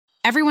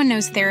Everyone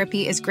knows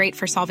therapy is great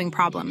for solving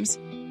problems,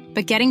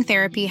 but getting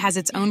therapy has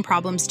its own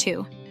problems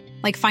too,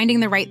 like finding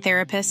the right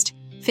therapist,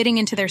 fitting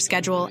into their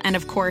schedule, and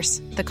of course,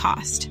 the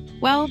cost.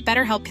 Well,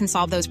 BetterHelp can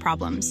solve those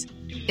problems.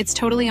 It's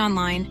totally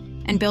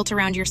online and built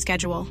around your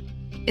schedule.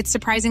 It's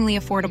surprisingly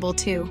affordable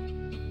too.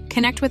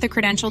 Connect with a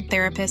credentialed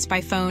therapist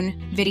by phone,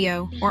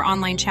 video, or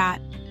online chat,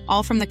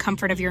 all from the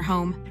comfort of your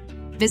home.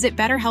 Visit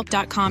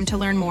BetterHelp.com to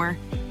learn more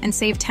and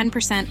save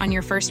 10% on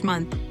your first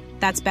month.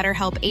 That's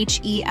BetterHelp,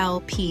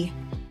 H-E-L-P.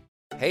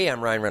 Hey,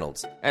 I'm Ryan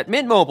Reynolds. At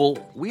Mint Mobile,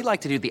 we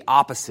like to do the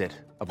opposite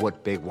of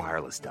what Big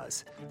Wireless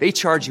does. They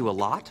charge you a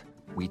lot,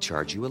 we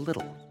charge you a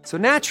little. So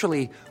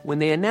naturally, when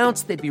they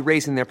announced they'd be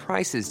raising their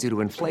prices due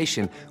to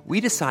inflation,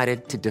 we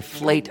decided to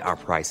deflate our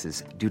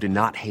prices due to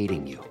not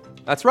hating you.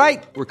 That's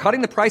right. We're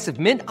cutting the price of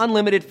Mint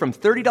Unlimited from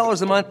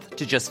 $30 a month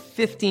to just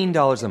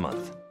 $15 a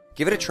month.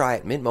 Give it a try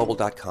at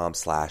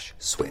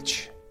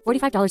mintmobile.com/switch.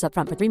 $45 up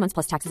front for 3 months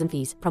plus taxes and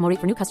fees. Promo rate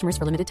for new customers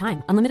for limited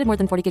time. Unlimited more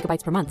than 40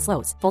 gigabytes per month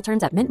slows. Full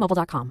terms at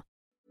mintmobile.com.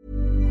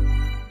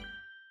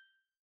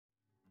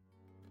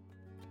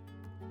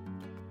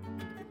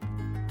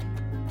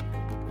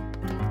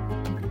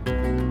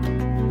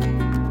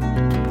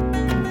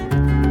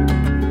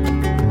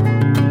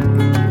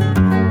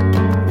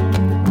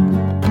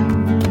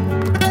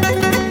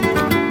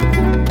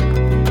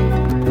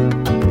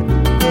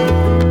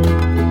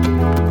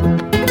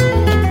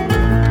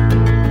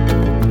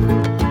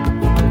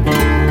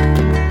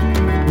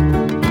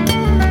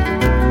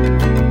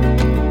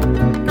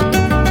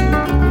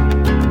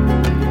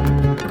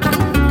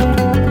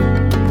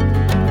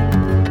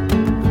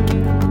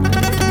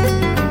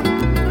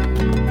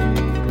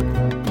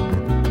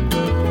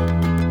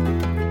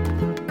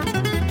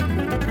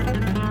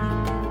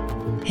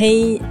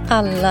 Hej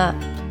alla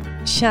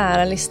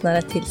kära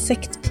lyssnare till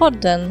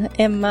Sektpodden.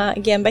 Emma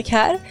Genbeck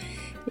här.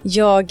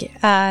 Jag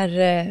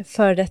är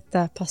för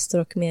detta pastor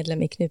och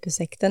medlem i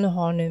Knutbysekten och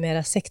har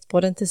numera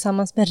Sektpodden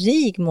tillsammans med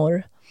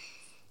Rigmor.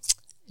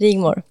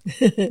 Rigmor,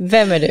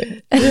 vem är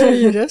du? Jag är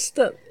ju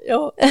rösten.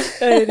 Ja,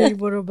 jag är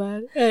Rigmor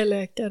Robert. Jag är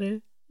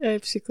läkare. Jag är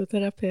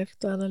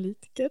psykoterapeut och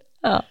analytiker.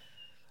 Ja,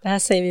 det här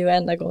säger vi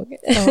varenda gång.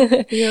 Ja,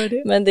 vi gör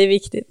det. Men det är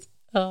viktigt.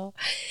 Ja.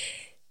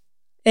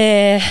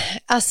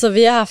 Alltså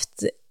vi har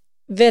haft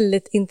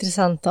väldigt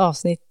intressanta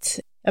avsnitt.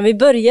 Ja, vi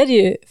började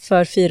ju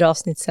för 4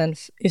 avsnitt sedan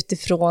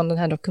utifrån den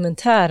här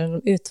dokumentären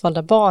om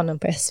utvalda barnen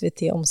på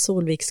SVT om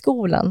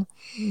Solviksskolan.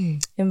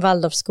 En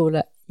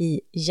Waldorfskola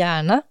i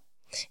Järna.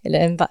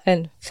 Eller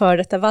en före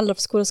detta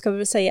Waldorfskola ska vi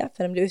väl säga,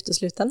 för den blev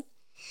utesluten.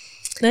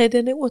 Nej,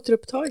 den är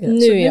återupptagen.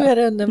 Nu, så nu är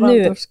den en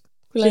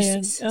Waldorfskola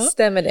igen. Ja.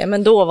 Stämmer det,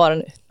 men då var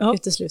den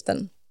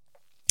utesluten.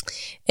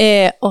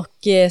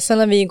 Och sen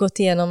har vi gått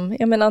igenom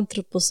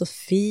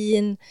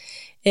antroposofin,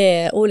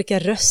 olika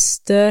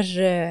röster,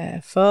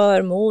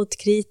 för, mot,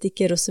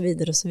 kritiker och så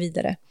vidare och så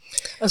vidare.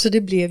 Alltså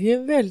det blev ju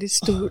en väldigt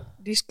stor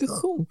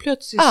diskussion.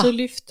 Plötsligt så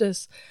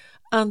lyftes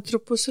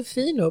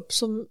antroposofin upp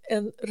som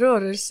en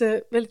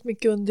rörelse väldigt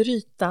mycket under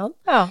ytan.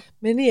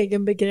 Med en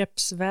egen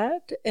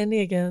begreppsvärld,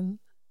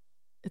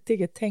 ett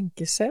eget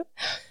tänkesätt.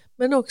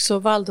 Men också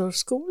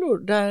Waldorfskolor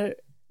där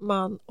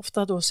man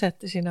ofta då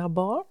sätter sina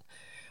barn.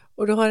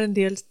 Och då har en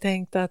del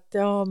tänkt att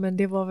men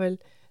det var väl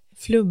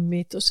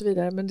flummigt och så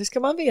vidare. Men det ska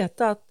man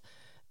veta att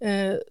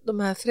de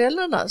här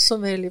föräldrarna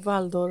som väljer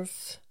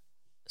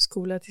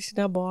Waldorfskola till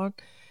sina barn,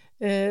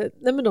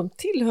 men de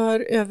tillhör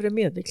övre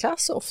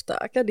medelklass ofta.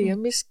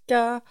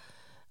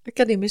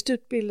 Akademiskt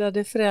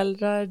utbildade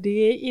föräldrar.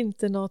 Det är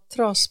inte något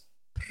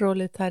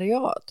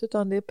trasproletariat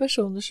utan det är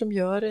personer som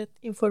gör ett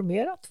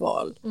informerat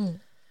val.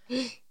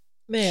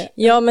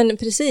 Ja, men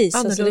precis.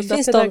 Alltså, det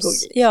finns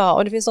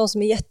och det finns de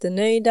som är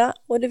jättenöjda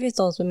och det finns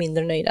de som är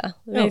mindre nöjda.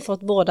 Vi har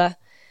fått båda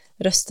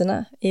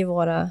rösterna i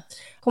våra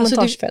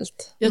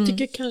kommentarsfält. Jag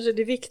tycker kanske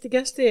det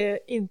viktigaste är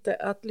inte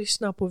att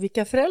lyssna på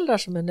vilka föräldrar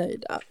som är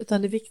nöjda,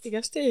 utan det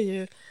viktigaste är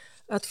ju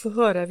att få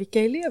höra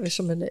vilka elever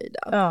som är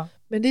nöjda.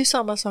 Men det är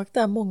samma sak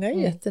där, många är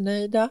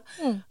jättenöjda,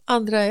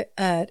 andra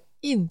är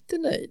inte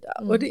nöjda.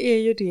 Och det är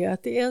ju det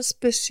att det är en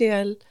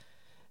speciell,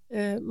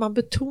 man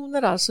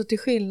betonar alltså till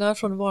skillnad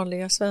från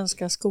vanliga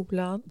svenska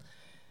skolan,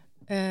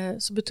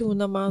 så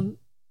betonar man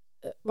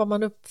vad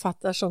man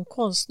uppfattar som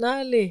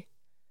konstnärlig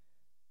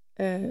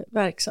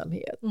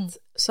verksamhet.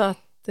 Så att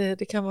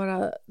det kan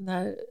vara den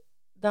här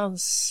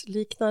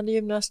dansliknande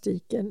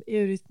gymnastiken,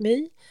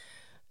 eurytmi,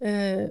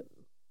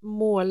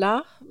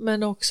 måla,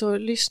 men också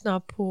lyssna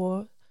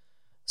på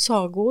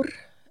sagor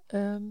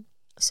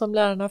som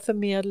lärarna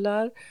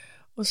förmedlar,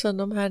 och sen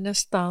de här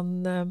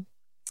nästan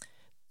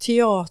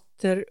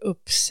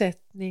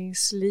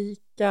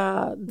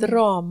teateruppsättningslika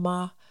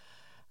drama,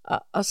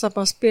 alltså att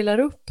man spelar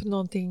upp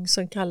någonting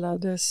som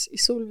kallades i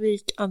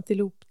Solvik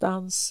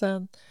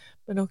antilopdansen,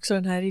 men också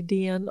den här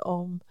idén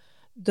om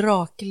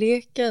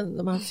drakleken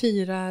när man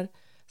firar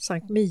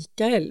Sankt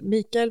Mikael.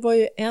 Mikael var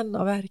ju en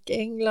av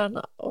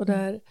ärkeänglarna, och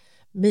där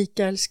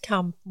Mikaels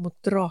kamp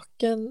mot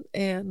draken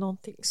är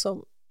någonting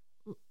som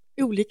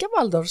i olika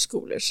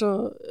Waldorfskolor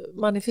så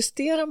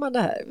manifesterar man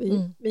det här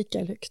vid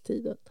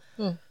Mikaelhögtiden.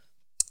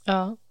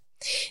 Ja.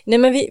 Nej,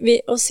 men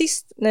och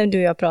sist när du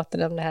och jag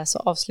pratade om det här så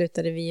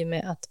avslutade vi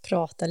med att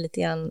prata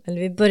lite grann,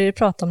 eller vi började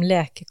prata om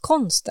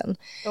läkekonsten.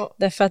 Ja.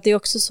 Därför att det är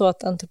också så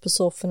att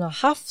antroposoferna har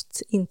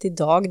haft, inte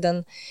idag,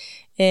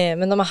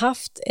 men de har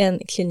haft en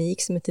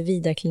klinik som heter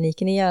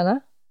Vidarkliniken i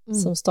Järna,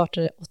 som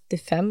startade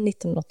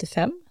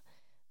 1985,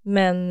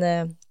 men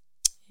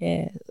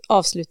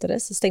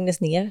avslutades och stängdes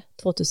ner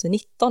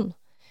 2019.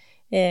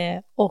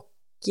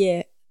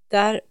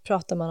 Där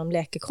pratar man om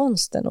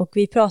läkekonsten, och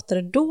vi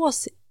pratade då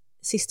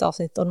sista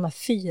avsnittet om de här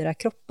 4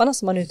 kropparna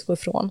som man utgår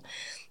ifrån,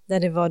 där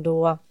det var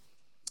då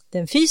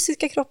den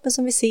fysiska kroppen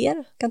som vi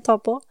ser, kan ta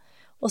på,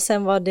 och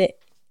sen var det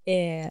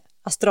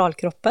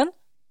astralkroppen,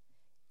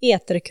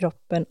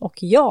 eterkroppen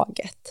och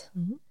jaget.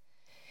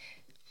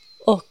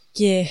 Och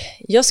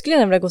jag skulle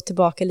gärna vilja gå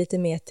tillbaka lite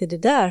mer till det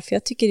där, för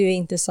jag tycker det är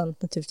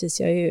intressant naturligtvis.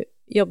 Jag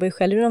jobbar ju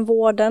själv inom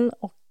vården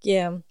och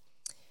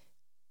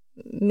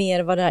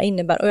mer vad det här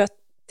innebär, och jag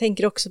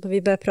tänker också på,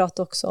 vi börjar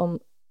prata också om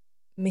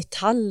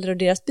metaller och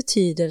deras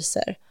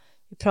betydelser.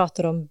 Vi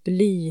pratar om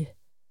bly.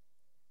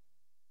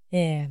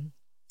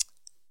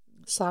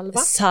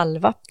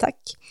 Salva,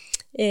 tack.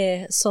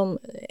 Som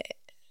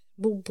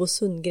Bobo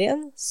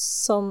Sundgren,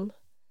 som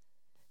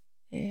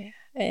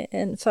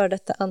en före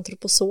detta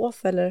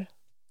antroposof, eller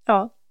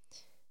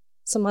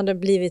som hade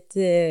blivit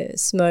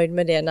smörjd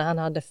med det när han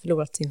hade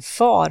förlorat sin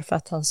far, för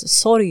att hans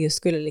sorg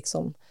skulle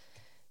liksom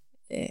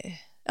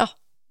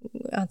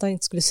att han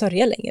inte skulle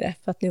sörja längre,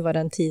 för att nu var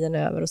den tiden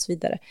över och så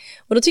vidare.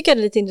 Och då tycker jag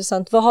det är lite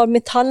intressant, vad har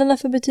metallerna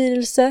för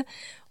betydelse,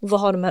 och vad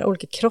har de här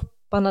olika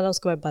kropparna, de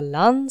ska vara i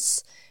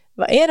balans.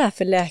 Vad är det här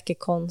för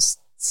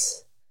läkekonst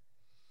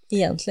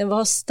egentligen? Vad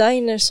har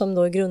Steiner, som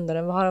då är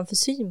grundaren, vad har han för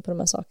syn på de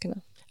här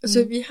sakerna?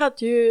 Alltså vi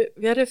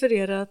har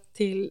refererat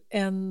till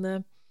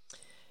en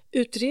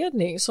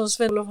utredning som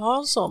Sven-Olof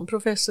Hansson,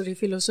 professor i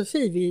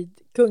filosofi vid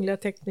Kungliga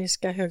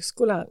Tekniska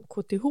Högskolan,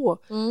 KTH.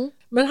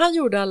 Men han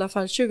gjorde i alla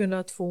fall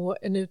 2002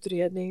 en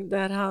utredning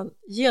där han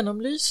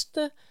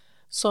genomlyste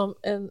som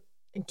en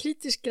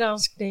kritisk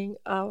granskning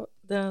av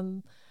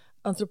den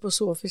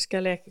antroposofiska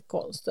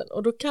läkekonsten.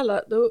 Och då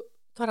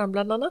tar han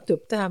bland annat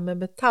upp det här med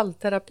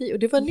metallterapi. Och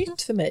det var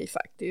nytt för mig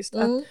faktiskt.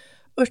 Att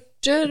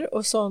örter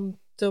och sånt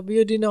och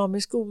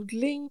biodynamisk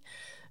odling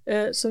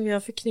som vi har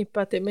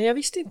förknippat det. Men jag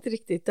visste inte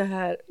riktigt det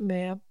här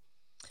med...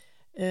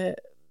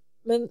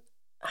 Men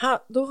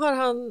då har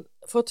han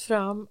fått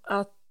fram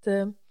att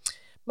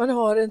man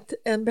har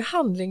en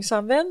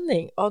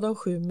behandlingsanvändning av de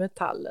 7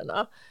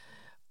 metallerna.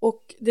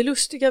 Och det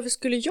lustiga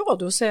skulle jag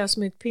då säga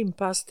som ett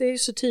pimpass, det är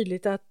så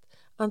tydligt att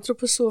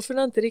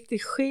antroposoferna inte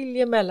riktigt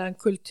skiljer mellan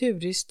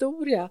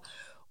kulturhistoria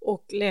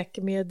och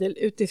läkemedel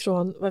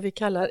utifrån vad vi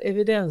kallar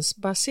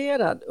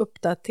evidensbaserad,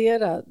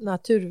 uppdaterad,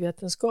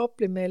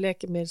 naturvetenskaplig med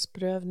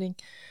läkemedelsprövning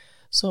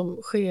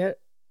som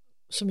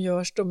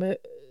görs då med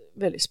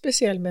väldigt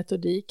speciell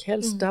metodik,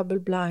 helst double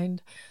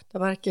blind, där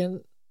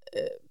varken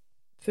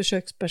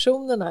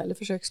försökspersonerna eller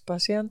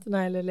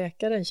försökspatienterna eller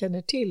läkaren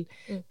känner till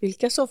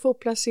vilka som får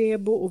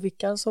placebo och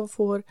vilka som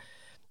får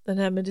den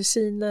här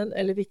medicinen,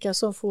 eller vilka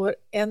som får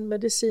en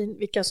medicin,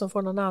 vilka som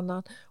får någon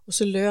annan, och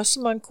så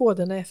löser man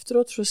koderna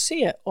efteråt för att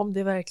se om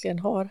det verkligen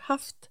har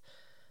haft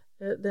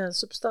den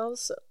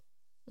substansen,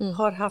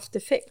 har haft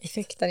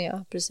effekten,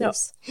 ja, precis. Ja.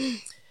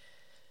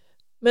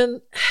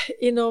 Men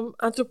inom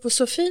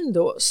antroposofin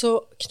då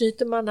så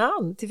knyter man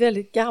an till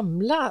väldigt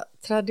gamla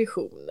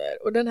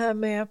traditioner, och den här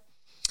med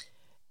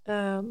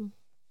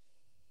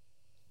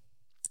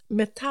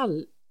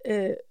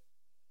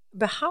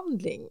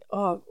metallbehandling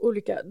av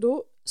olika,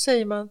 då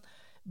säger man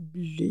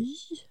bly.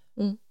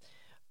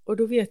 Och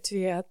då vet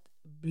vi att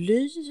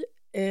bly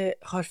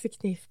har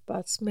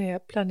förknippats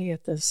med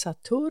planeten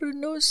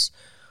Saturnus,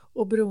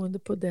 och beroende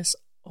på dess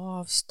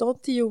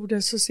avstånd till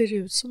jorden så ser det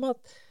ut som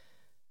att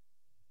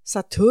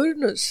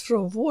Saturnus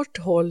från vårt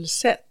håll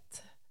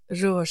sett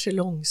rör sig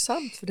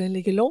långsamt, för den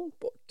ligger långt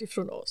bort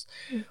ifrån oss.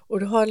 Och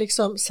då har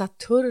liksom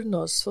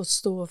Saturnus fått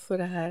stå för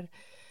det här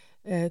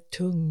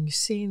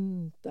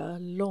tungsinta,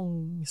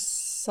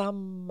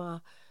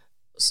 långsamma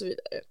och så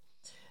vidare.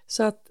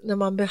 Så att när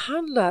man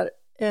behandlar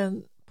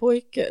en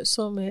pojke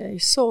som är i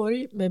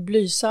sorg med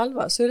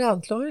blysalva, så är det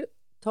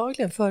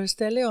antagligen,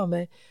 föreställer jag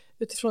mig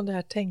utifrån det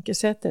här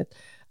tänkesättet,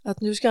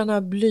 att nu ska han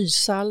ha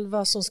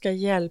blysalva som ska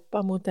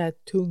hjälpa mot det här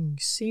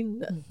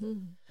tungsinnet.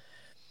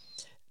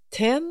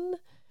 Tenn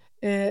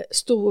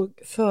stod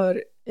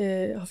för,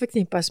 har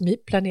förknippats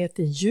med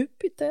planeten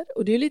Jupiter,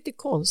 och det är lite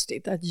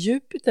konstigt att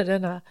Jupiter,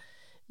 denna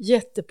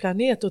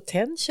jätteplanet, och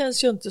tenn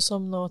känns ju inte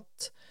som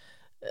något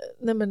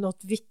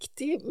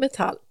viktig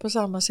metall på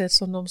samma sätt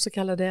som de så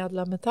kallade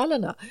ädla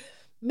metallerna.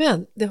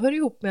 Men det hör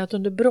ihop med att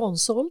under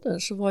bronsåldern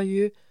så var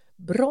ju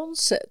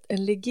bronset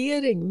en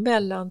legering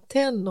mellan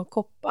tenn och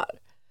koppar.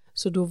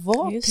 Så då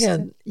var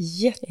tenn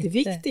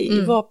jätteviktig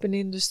i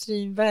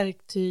vapenindustrin,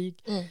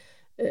 verktyg,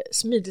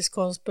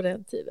 smideskonst på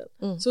den tiden.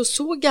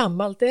 Så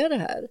gammalt är det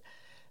här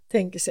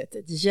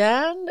tänkesättet.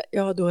 Järn,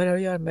 då har det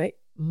att göra med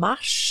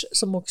Mars,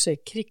 som också är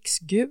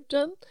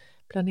krigsguden,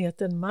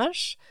 planeten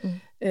Mars.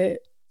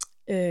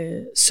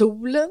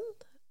 Solen,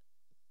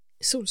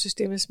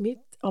 solsystemets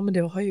mitt, men det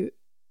har ju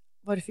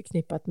varit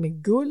förknippat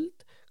med guld,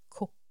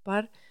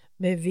 koppar,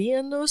 med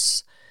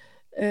Venus,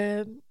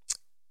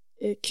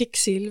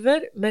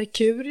 kvicksilver,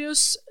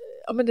 Merkurius.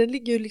 Ja, men den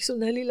ligger ju liksom,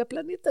 den här lilla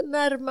planeten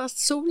närmast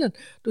solen.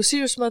 Då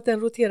ser det som att den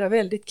roterar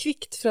väldigt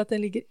kvickt för att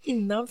den ligger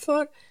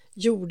innanför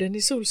jorden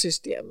i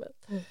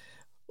solsystemet.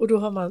 Och då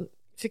har man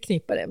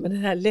förknippat det med den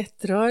här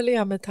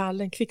lättrörliga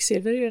metallen.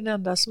 Kvicksilver är den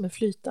enda som är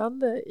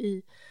flytande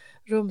i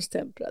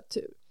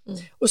rumstemperatur.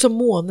 Och så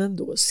månen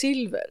då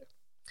silver.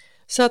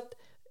 Så att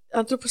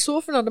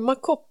antroposoferna, de har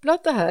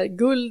kopplat det här,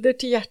 gulder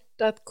till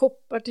hjärtat,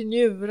 koppar till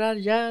njurar,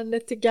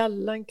 järnet till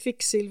gallan,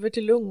 kvicksilver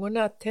till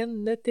lungorna,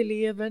 tennet till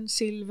levern,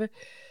 silver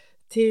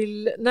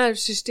till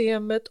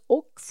nervsystemet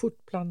och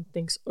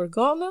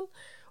fortplantningsorganen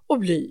och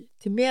bly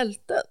till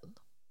mjälten.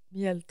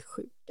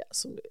 Mjältsjuka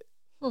som du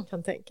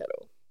kan tänka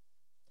då.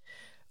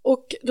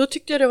 Och då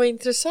tyckte jag det var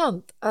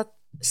intressant att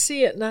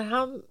se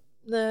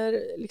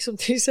när liksom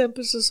till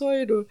exempel så sa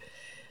ju då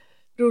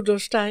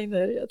Rudolf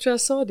Steiner, jag tror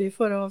jag sa det i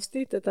förra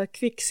avsnittet, att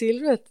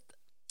kvicksilvret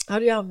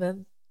hade ju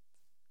använt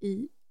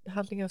i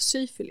behandling av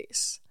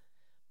syfilis.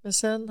 Men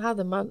sen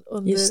hade man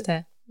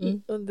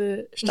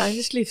under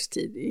Steiners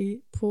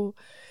livstid på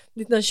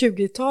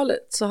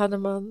 1920-talet så hade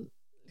man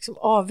liksom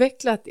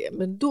avvecklat det.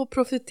 Men då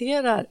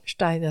profiterar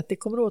Steiner att det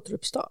kommer att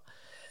återuppstå.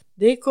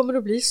 Det kommer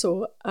att bli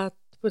så att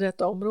på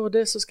detta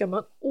område så ska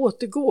man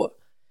återgå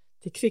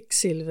till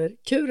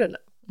kvicksilverkurerna.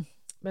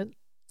 Men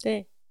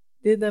det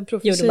är den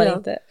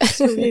profetian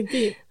slog inte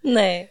in.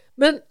 Nej.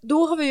 Men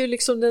då har vi ju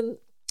liksom den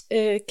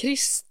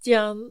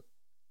Christian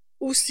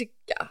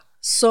Osika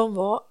som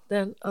var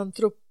den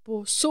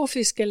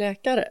antroposofiska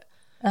läkare.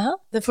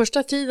 Den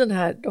första tiden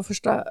här,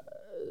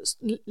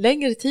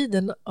 längre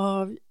tiden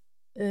av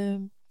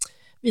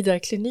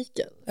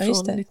Vidarkliniken från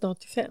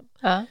 1985.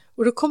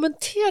 Och då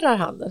kommenterar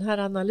han den här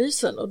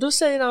analysen och då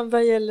säger han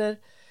vad gäller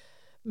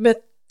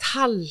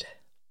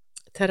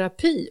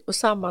metallterapi och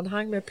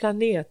sammanhang med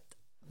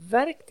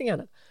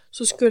planetverkningarna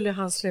så skulle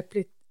hans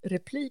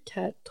replik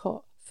här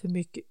ta för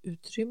mycket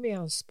utrymme i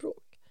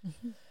anspråk.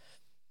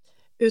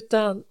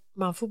 Utan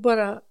man får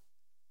bara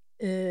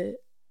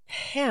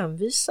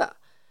hänvisa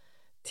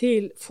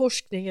till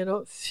forskningen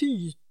om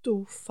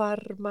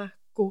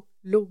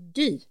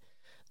fytofarmakologi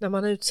när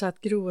man har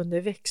utsatt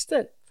groende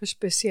växter för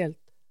speciellt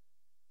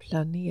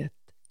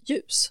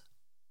planetljus.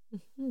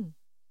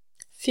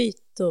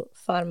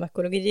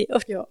 Fytofarmakologi,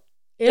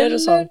 eller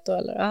sånt då,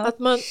 eller? Att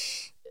man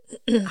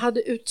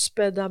hade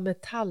utspädda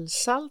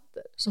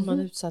metallsalter som man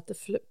utsatte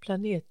för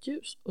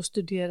planetljus och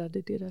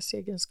studerade deras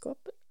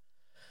egenskaper.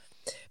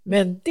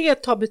 Men det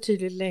tar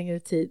betydligt längre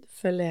tid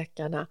för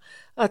läkarna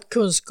att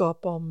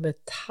kunskapa om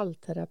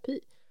metallterapi.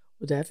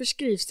 Och därför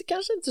skrivs det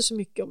kanske inte så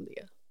mycket om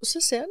det. Och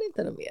så säger han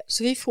inte något mer.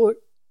 Så vi får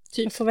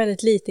man får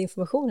väldigt lite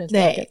information helt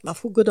Nej, enkelt. man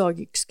får goddag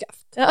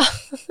yxskaft. Ja.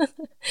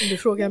 Om du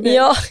frågar mig.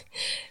 Ja,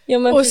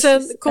 men och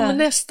sen kommer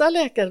nästa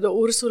läkare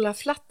då, Ursula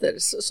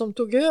Flatters, som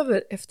tog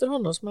över efter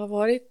honom, som har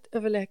varit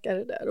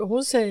överläkare där. Och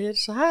hon säger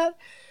så här,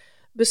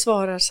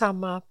 besvarar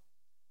samma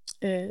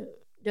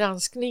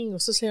granskning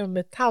och så säger hon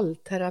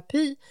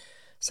metallterapi,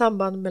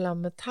 samband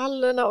mellan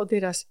metallerna och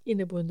deras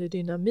inneboende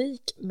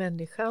dynamik,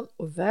 människan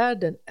och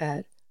världen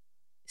är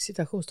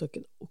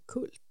citationstecken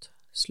ockult.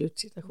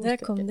 Slutcitationstecken.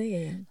 Där kom det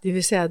igen. Det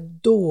vill säga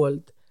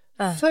dold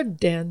för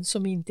den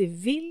som inte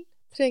vill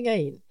tränga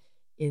in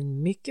i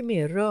en mycket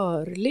mer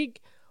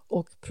rörlig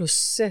och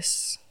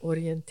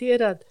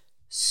processorienterad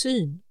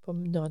syn på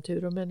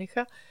natur och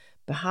människa.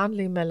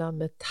 Behandling mellan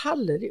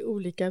metaller i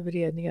olika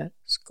beredningar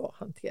ska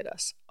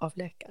hanteras av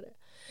läkare.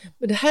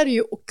 Men det här är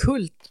ju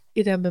ockult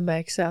i den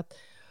bemärkelsen att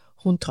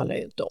hon talar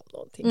ju inte om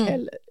någonting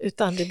heller.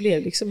 Utan det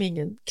blev liksom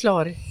ingen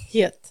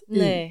klarhet i.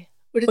 Nej.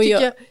 Och det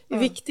tycker jag är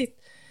viktigt.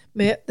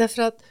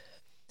 Därför att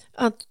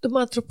de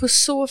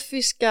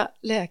antroposofiska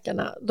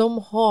läkarna, de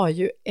har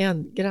ju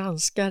en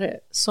granskare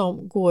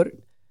som går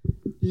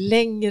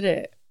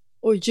längre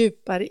och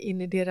djupare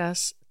in i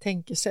deras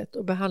tänkesätt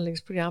och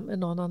behandlingsprogram än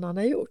någon annan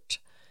har gjort.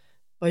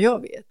 Vad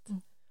jag vet.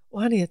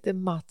 Och han heter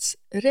Mats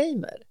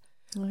Reimer.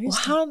 Och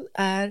han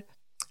är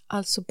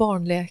alltså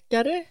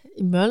barnläkare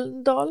i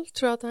Mölndal,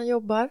 tror jag att han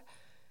jobbar.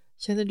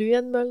 Känner du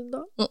igen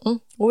Mölndal?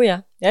 Oh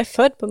ja, jag är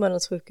född på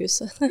Mölndals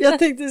sjukhus. Jag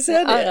tänkte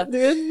säga det,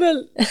 du är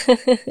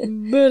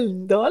en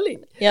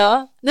Mölndaling.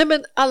 Ja. Nej men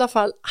i alla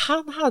fall,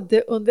 han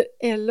hade under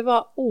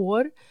 11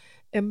 år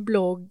en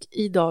blogg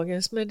i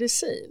Dagens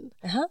Medicin.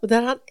 Och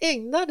där han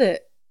ägnade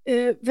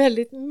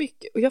väldigt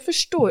mycket, och jag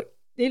förstår,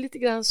 det är lite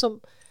grann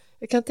som,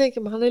 jag kan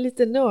tänka mig, han är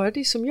lite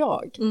nördig som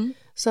jag.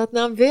 Så att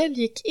när han väl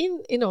gick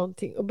in i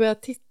någonting och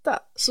började titta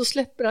så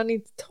släpper han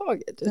inte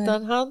taget.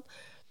 Utan han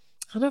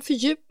har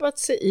fördjupat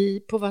sig i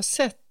på vad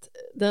sätt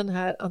den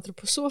här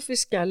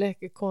antroposofiska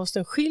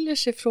läkekonsten skiljer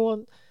sig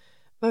från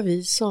vad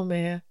vi som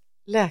är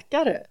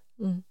läkare,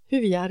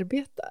 hur vi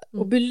arbetar.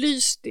 Och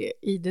belyst det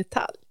i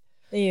detalj.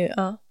 Det är ju,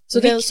 så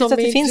det är viktigt att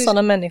det finns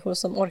sådana människor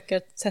som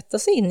orkar sätta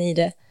sig in i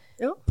det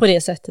på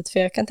det sättet. För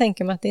jag kan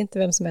tänka mig att det är inte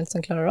vem som helst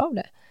som klarar av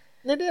det.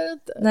 Nej, det är det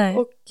inte. Nej.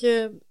 Och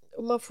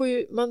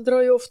man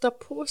drar ju ofta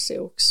på sig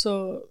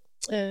också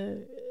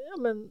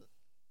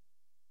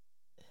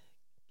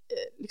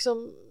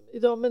liksom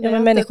idag med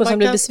men människor som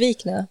blir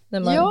besvikna när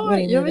man går in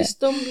i det. Ja, visst,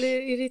 de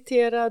blir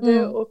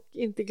irriterade och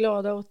inte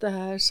glada åt det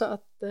här, så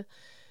att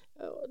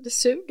det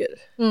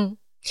suger.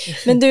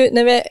 Men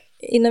du,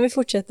 innan vi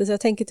fortsätter, så jag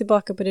tänker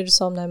tillbaka på det du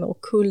sa om det här med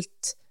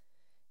ockult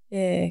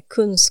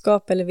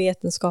kunskap eller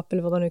vetenskap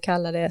eller vad man nu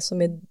kallar det,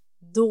 som är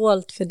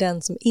dolt för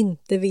den som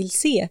inte vill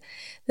se.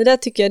 Det där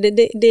tycker jag,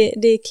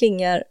 det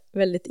klingar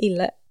väldigt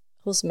illa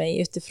hos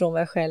mig utifrån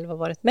vad jag själv har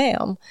varit med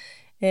om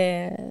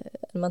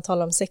när man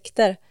talar om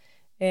sekter.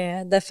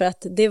 Därför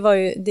att det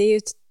är ju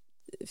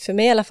för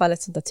mig i alla fall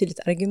ett sånt där tydligt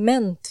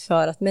argument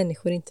för att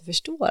människor inte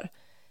förstår.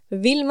 För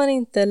vill man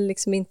inte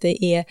liksom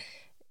inte är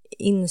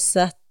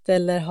insatt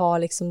eller ha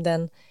liksom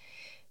den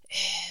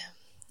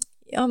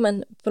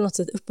men på något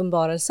sätt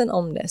uppenbarelsen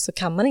om det, så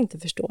kan man inte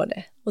förstå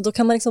det. Och då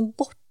kan man liksom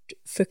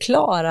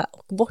bortförklara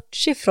och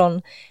bortse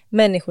från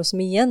människor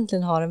som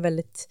egentligen har en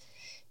väldigt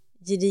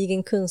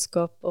gedigen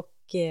kunskap och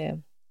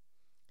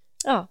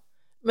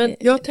Men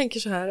jag tänker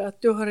så här,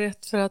 att du har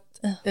rätt, för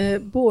att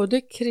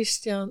både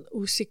Christian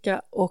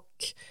Osika och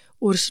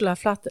Ursula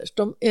Flatters,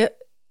 de är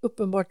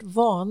uppenbart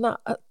vana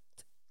att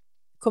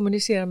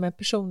kommunicera med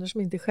personer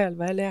som inte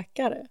själva är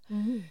läkare.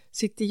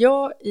 Sitter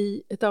jag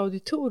i ett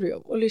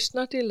auditorium och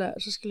lyssnar till det här,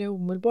 så skulle jag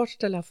omedelbart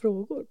ställa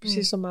frågor,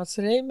 precis som Mats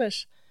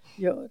Reimers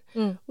gör.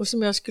 Och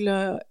som jag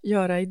skulle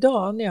göra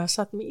idag när jag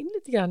satt mig in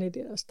lite grann i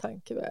deras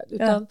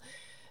tankevärld.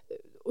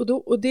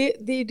 Och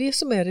det är det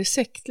som är det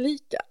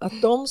sektlika,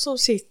 att de som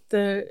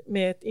sitter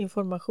med ett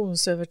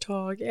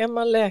informationsövertag, är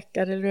man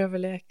läkare eller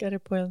överläkare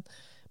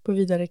på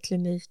vidare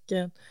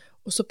kliniken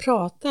och så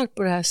pratar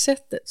på det här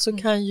sättet, så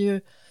kan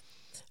ju,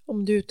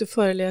 om du är ute och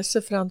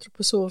föreläser för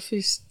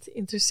antroposofiskt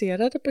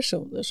intresserade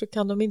personer, så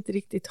kan de inte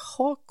riktigt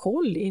ha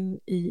koll in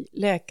i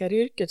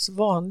läkaryrkets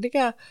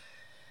vanliga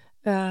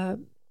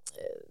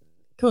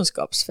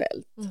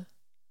kunskapsfält.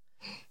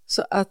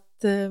 Så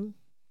att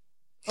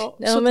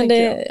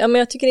men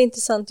jag tycker det är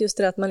intressant just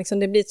det att man liksom,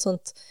 det blir ett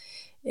sånt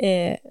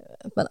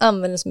att man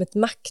använder som ett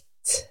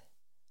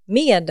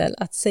maktmedel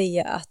att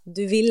säga att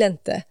du vill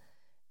inte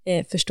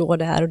förstå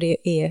det här och det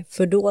är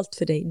fördolt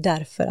för dig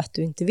därför att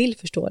du inte vill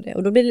förstå det.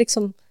 Och då blir det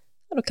liksom,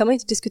 då kan man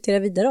inte diskutera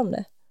vidare om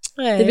det.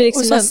 Nej, det blir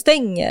liksom, man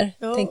stänger,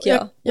 tänker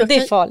jag. Och det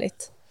är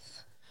farligt.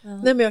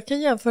 Nej, men jag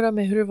kan jämföra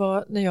med hur det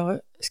var när jag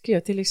skrev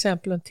till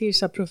exempel om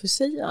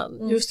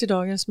Tirsa-profetian, just i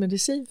Dagens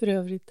Medicin för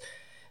övrigt.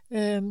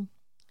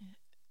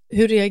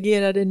 Hur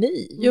reagerade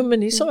ni? Jo, men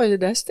ni sa ju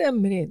det där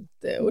stämmer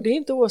inte. Och det är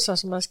inte Åsa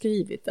som har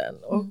skrivit den.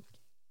 Och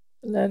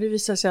när det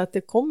visade sig att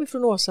det kommer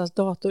från Åsas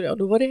dator,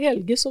 då var det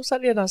Helge som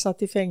redan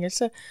satt i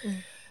fängelse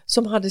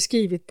som hade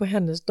skrivit på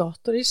hennes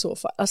dator i så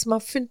fall. Alltså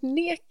man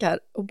förnekar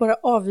och bara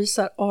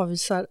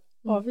avvisar.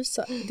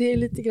 Det är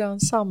lite grann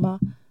samma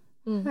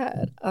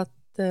här.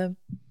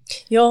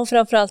 Ja,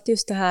 framförallt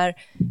just det här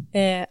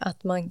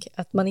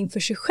att man inför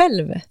sig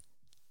själv,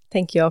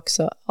 tänker jag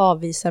också,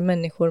 avvisar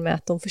människor med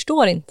att de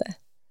förstår inte.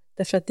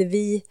 Därför att det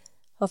vi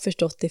har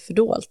förstått är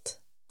fördolt.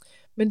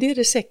 Men det är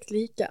det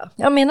sektlika.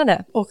 Jag menar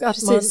det. Och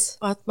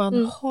att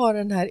man har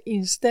den här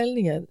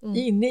inställningen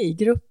inne i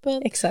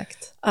gruppen.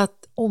 Exakt.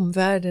 Att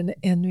omvärlden är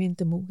ännu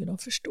inte mogen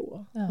att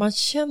förstå. Ja. Man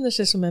känner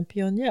sig som en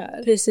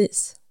pionjär.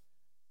 Precis.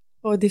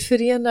 Och det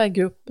förenar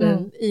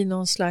gruppen i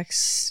någon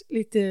slags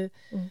lite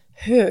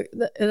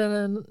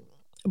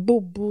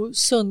Bobo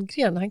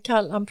Sundgren.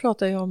 Han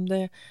pratar ju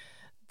om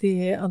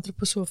det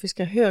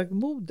antroposofiska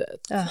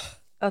högmodet. Ja.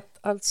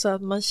 Att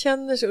man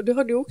känner sig, och det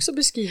har du också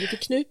beskrivit i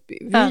Knutby.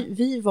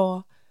 Vi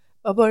var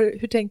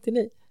hur tänkte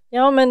ni?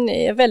 Ja, men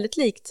väldigt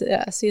likt.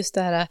 Alltså just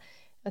det här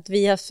att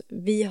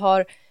vi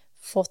har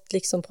fått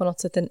liksom på något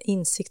sätt en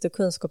insikt och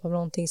kunskap om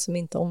någonting som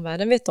inte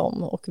omvärlden vet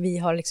om. Och vi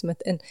har liksom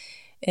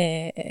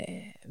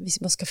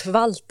man ska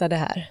förvalta det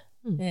här.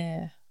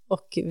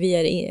 Och vi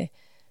är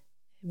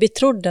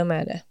betrodda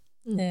med det.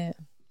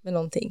 Med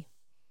någonting.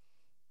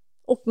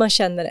 Och man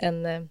känner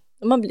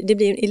det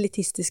blir en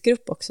elitistisk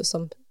grupp också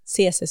som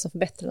ser sig som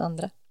bättre än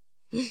andra.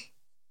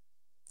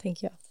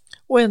 Tänker jag.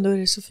 Och ändå är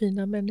det så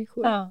fina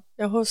människor. Ja.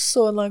 Jag har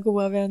sådana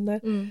goda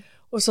vänner.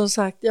 Och som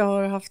sagt, jag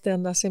har haft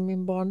ända sedan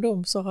min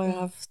barndom så har jag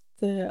haft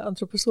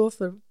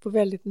antroposofer på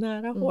väldigt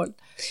nära håll.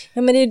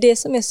 Ja, men det är det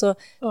som är så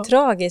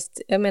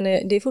tragiskt. Jag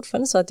menar, det är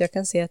fortfarande så att jag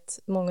kan se att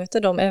många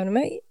av dem, även om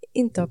jag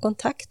inte har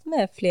kontakt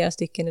med flera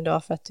stycken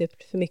idag för att det är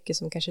för mycket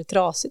som kanske är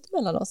trasigt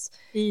mellan oss.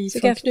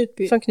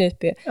 Från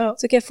Knutby. Ja.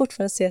 Så kan jag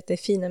fortfarande se att det är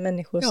fina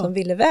människor som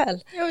ville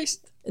väl. Ja,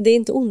 visst. Det är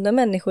inte onda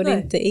människor, det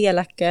är inte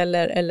elaka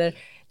eller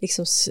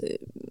liksom,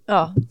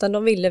 utan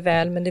de ville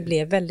väl, men det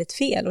blev väldigt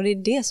fel. Och det är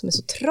det som är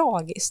så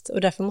tragiskt.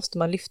 Och därför måste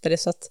man lyfta det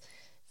så att,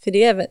 för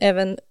det är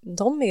även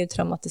de är ju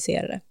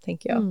traumatiserade,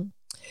 tänker jag.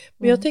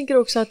 Men jag tänker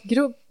också att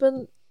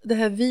gruppen, det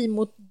här vi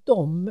mot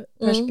dem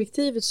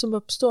perspektivet som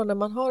uppstår när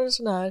man har en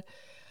sån här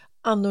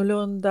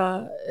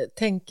annorlunda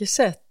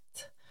tänkesätt,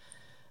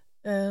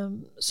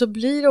 så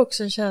blir det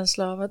också en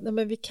känsla av att nej,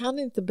 men vi kan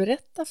inte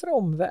berätta för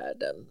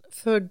omvärlden,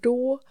 för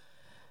då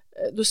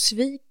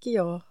sviker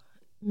jag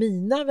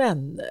mina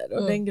vänner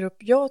och den grupp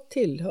jag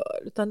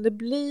tillhör, utan det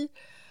blir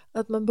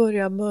att man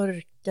börjar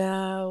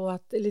mörka och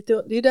att det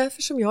är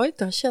därför som jag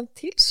inte har känt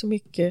till så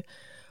mycket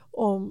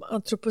om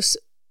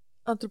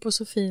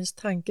antroposofins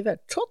tankevärld,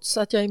 trots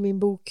att jag i min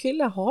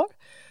bokhylla har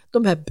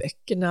de här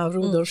böckerna av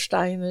Rudolf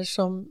Steiner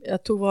som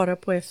jag tog vara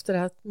på efter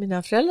att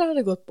mina föräldrar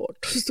hade gått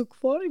bort och stod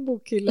kvar i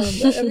bokhyllan.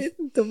 Jag vet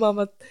inte om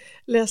mamma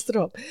läste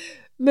dem.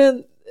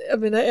 Men jag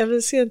menar,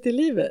 även sent i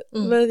livet.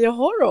 Men jag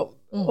har dem.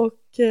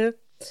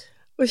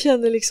 Och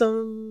känner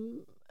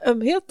liksom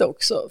ömhet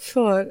också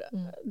för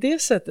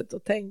det sättet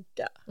att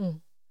tänka.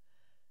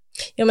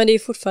 Ja, men det är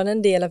fortfarande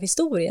en del av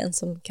historien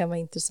som kan vara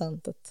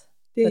intressant att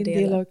det är en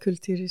del av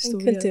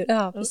kulturhistorien.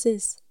 Ja,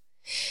 precis.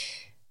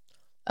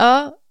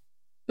 Ja,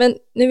 men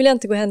nu vill jag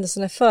inte gå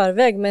händelserna i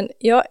förväg, men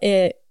jag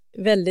är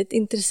väldigt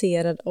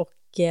intresserad och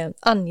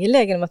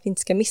angelägen om att vi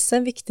inte ska missa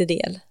en viktig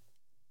del.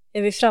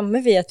 Är vi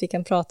framme vid att vi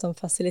kan prata om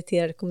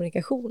faciliterad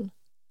kommunikation?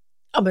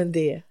 Ja, men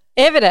det.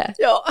 Är vi det?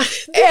 Ja,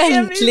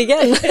 äntligen!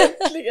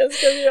 Äntligen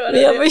ska vi göra det.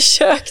 Vi har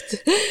försökt.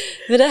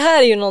 Men det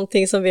här är ju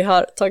någonting som vi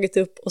har tagit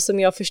upp och som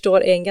jag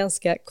förstår är en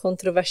ganska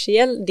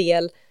kontroversiell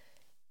del.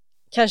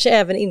 Kanske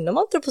även inom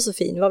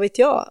antroposofin, vad vet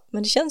jag?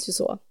 Men det känns ju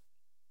så.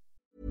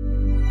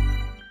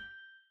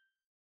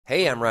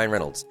 Hey, I'm Ryan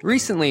Reynolds.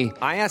 Recently,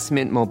 I asked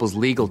Mint Mobile's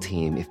legal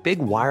team if big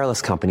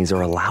wireless companies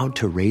are allowed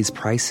to raise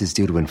prices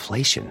due to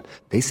inflation.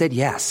 They said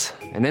yes.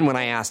 And then when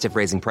I asked if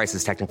raising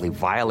prices technically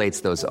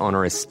violates those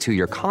onerous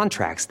 2-year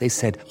contracts, they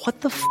said,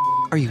 "What the f***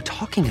 are you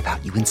talking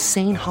about, you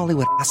insane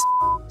Hollywood ass?"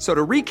 So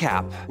to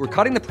recap, we're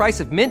cutting the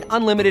price of Mint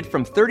Unlimited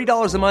from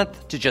 $30 a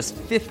month to just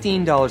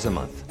 $15 a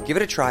month. Give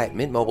it a try at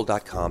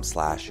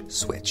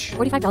mintmobile.com/switch.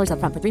 $45 up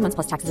front for 3 months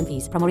plus taxes and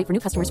fees. Promo rate for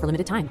new customers for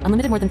limited time.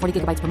 Unlimited more than 40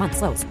 gigabytes per month.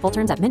 Slows full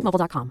terms at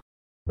mintmobile.com.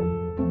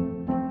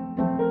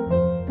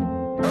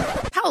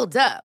 Hold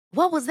up.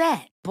 What was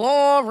that?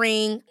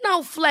 Boring.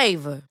 No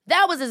flavor.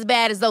 That was as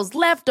bad as those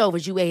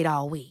leftovers you ate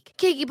all week.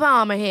 Keke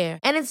Palmer here,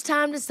 and it's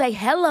time to say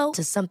hello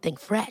to something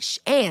fresh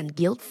and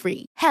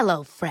guilt-free.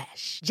 Hello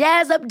Fresh.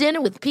 Jazz up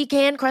dinner with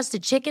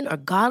pecan-crusted chicken or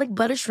garlic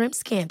butter shrimp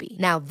scampi.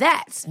 Now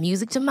that's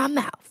music to my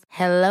mouth.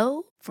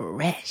 Hello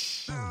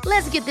Fresh.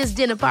 Let's get this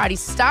dinner party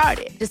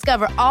started.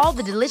 Discover all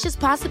the delicious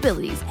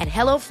possibilities at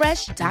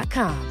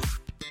hellofresh.com.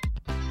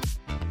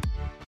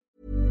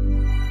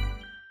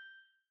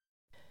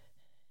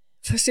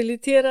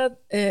 Faciliterad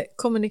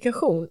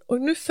kommunikation.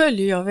 Och nu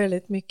följer jag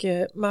väldigt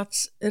mycket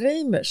Mats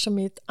Reimer som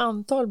i ett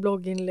antal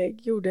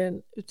blogginlägg gjorde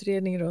en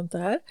utredning runt det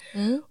här.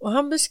 Och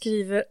han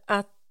beskriver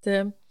att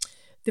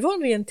det var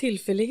en ren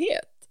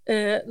tillfällighet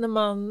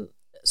när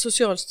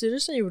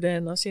Socialstyrelsen gjorde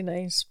en av sina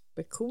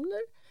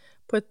inspektioner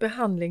på ett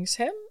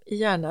behandlingshem i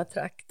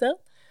Järnatrakten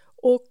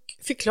och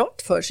fick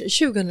klart för sig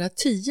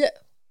 2010,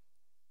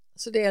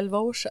 så det är 11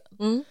 år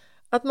sedan,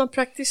 att man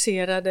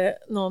praktiserade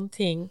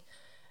någonting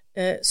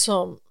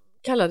som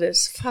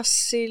kallades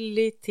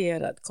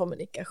faciliterad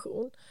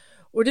kommunikation.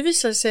 Och det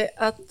visade sig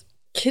att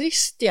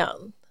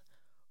Christian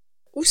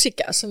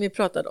Usika, som vi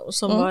pratade om,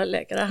 som var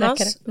läkare,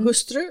 hans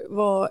hustru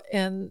var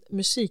en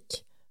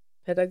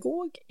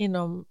musikpedagog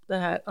inom det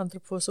här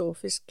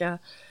antroposofiska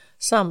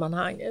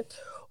sammanhanget.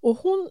 Och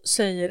hon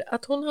säger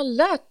att hon har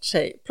lärt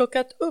sig,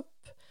 plockat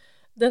upp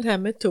den här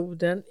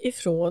metoden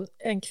ifrån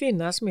en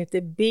kvinna som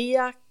heter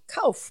Bea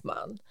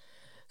Kaufmann,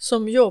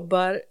 som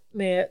jobbar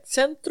med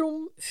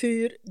Centrum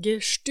für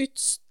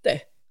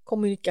gestützte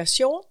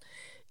Kommunikation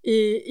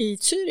i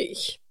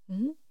Zürich.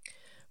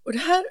 Och det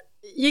här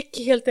gick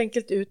helt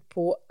enkelt ut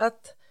på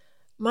att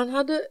man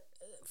hade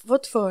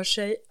fått för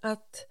sig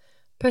att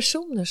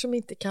personer som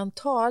inte kan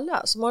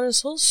tala, som har en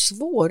sån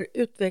svår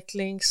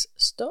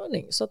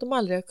utvecklingsstörning så att de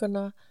aldrig har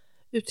kunnat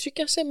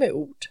uttrycka sig med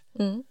ord,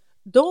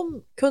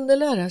 de kunde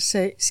lära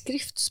sig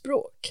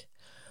skriftspråk.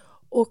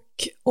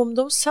 Och om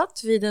de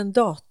satt vid en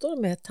dator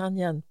med ett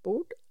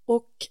tangentbord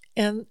och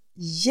en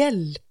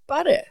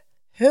hjälpare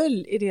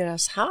höll i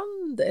deras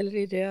hand eller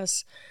i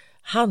deras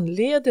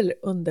handled eller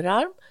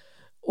underarm,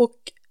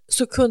 och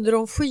så kunde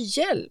de få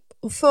hjälp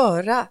att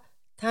föra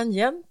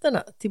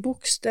tangenterna till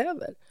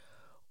bokstäver.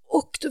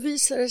 Och då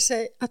visade det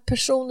sig att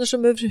personer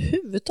som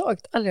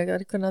överhuvudtaget aldrig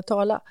hade kunnat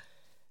tala,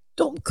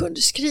 de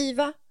kunde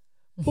skriva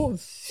på en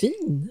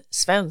fin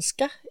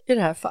svenska i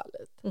det här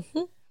fallet.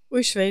 Och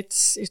i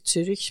Schweiz, i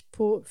Zürich,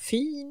 på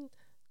fin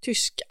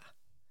tyska.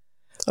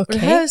 Och det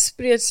här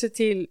spred sig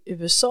till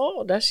USA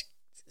och där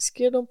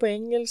skrev de på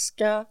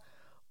engelska,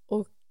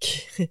 och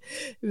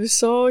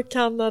USA,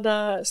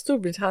 Kanada,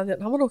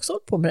 Storbritannien har man också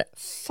hållit på med det.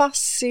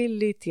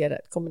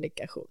 Faciliterad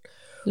kommunikation.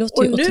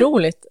 Låter ju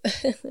otroligt.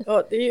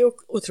 Ja, det är ju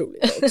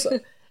otroligt också.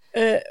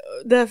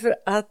 Därför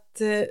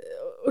att,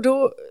 och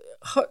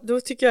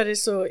då tycker jag det är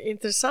så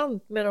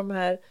intressant med de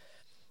här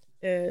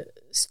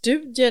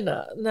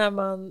studierna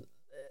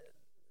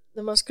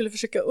när man skulle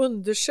försöka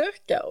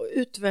undersöka och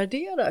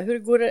utvärdera hur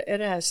går det, är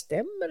det här,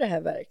 stämmer det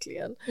här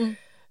verkligen?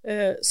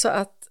 Så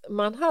att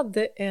man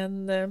hade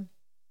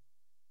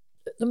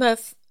de här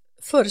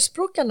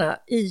förespråkarna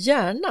i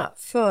Järna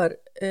för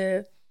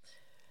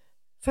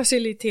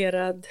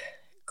faciliterad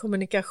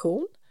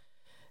kommunikation,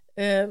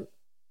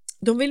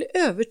 de ville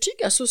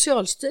övertyga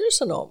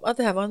Socialstyrelsen om att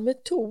det här var en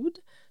metod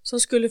som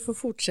skulle få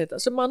fortsätta.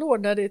 Så man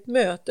ordnade ett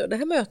möte och det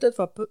här mötet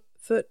var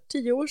för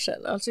 10 år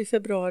sedan, alltså i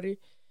februari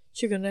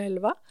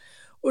 2011.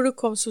 Och då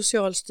kom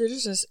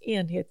Socialstyrelsens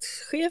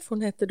enhetschef,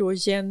 hon hette då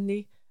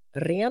Jenny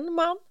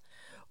Renman,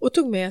 och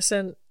tog med sig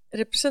en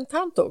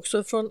representant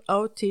också från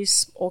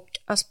Autism- och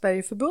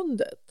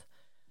Aspergerförbundet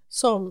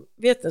som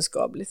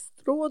vetenskapligt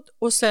råd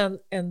och sen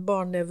en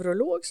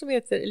barnneurolog som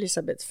heter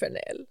Elisabeth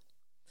Fernell.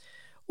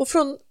 Och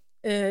från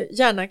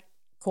Järna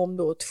kom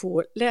då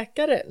 2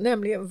 läkare,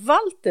 nämligen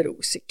Walter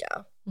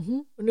Osika.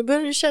 Och nu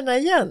börjar du känna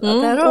igen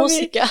att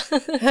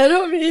här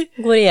har vi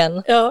går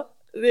igen. Ja,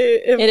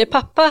 är det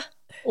pappa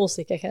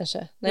Osika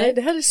kanske? Nej,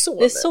 det här är son.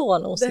 Det är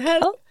son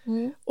Osika.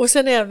 Och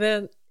sen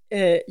även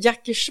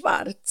Jackie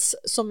Schwartz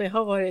som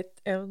har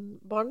varit en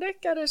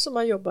barnläkare som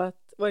har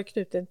varit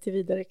knuten till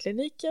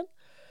Vidarekliniken.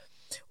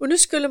 Och nu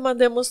skulle man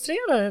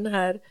demonstrera den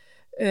här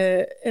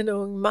en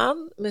ung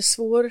man med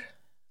svår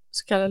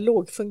så kallad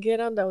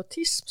lågfungerande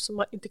autism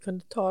som inte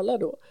kunde tala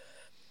då.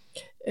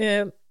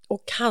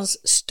 Och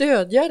hans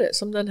stödjare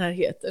som den här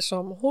heter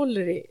som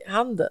håller i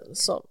handen.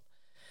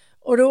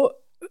 Och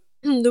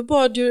då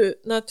bad ju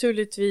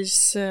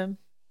naturligtvis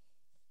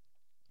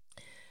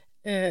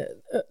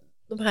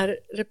de här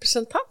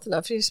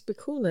representanterna för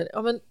inspektionen,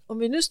 ja, men om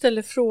vi nu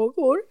ställer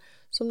frågor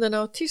som den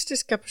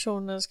autistiska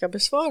personen ska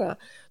besvara,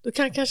 då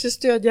kan kanske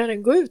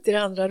stödjaren gå ut i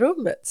det andra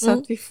rummet så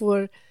att vi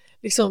får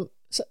liksom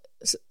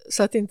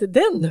så att inte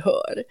den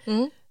hör.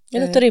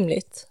 Det låter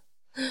rimligt.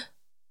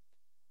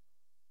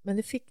 Men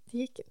det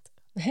gick inte.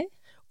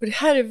 Och det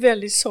här är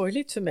väldigt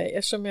sorgligt för mig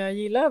eftersom jag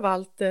gillar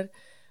Walter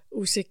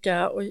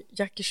Osika och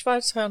Jackie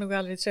Schwartz har jag nog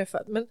aldrig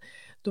träffat. Men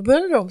då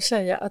började de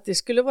säga att det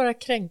skulle vara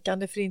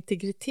kränkande för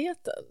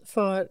integriteten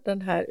för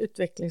den här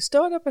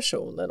utvecklingsstörda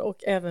personen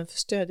och även för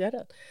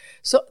stödjaren.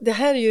 Så det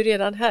här är ju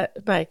redan här,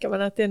 märker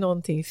man att det är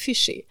någonting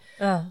fishy.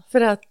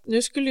 För att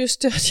nu skulle ju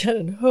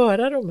stödjaren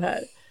höra de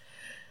här.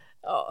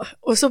 Ja,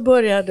 och så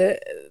började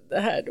det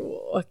här då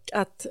och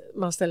att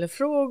man ställer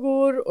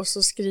frågor och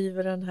så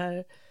skriver den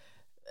här,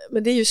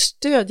 men det är ju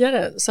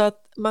stödjaren, så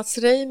att Mats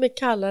Reimer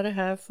kallar det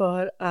här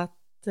för att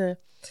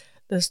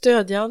den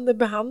stödjande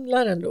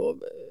behandlaren då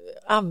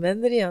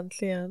använder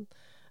egentligen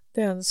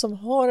den som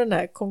har den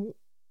här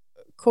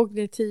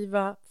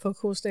kognitiva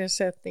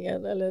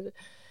funktionsnedsättningen eller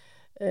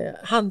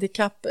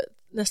handikappet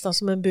nästan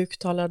som en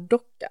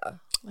buktalardocka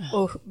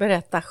och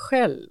berättar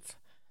själv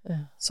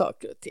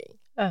saker och ting.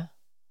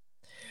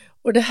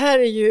 Och det här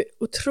är ju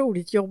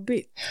otroligt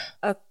jobbigt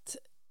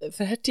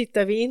för här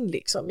tittar vi in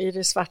liksom i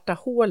det svarta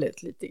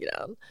hålet lite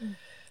grann.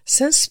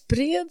 Sen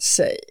spred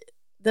sig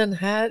den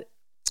här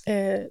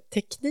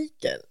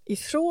tekniken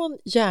ifrån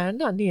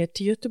Järna ner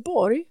till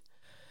Göteborg.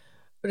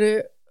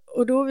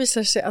 Och då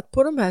visar det sig att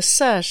på de här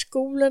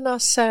särskolorna,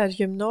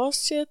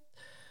 särgymnasiet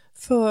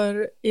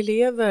för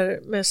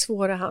elever med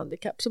svåra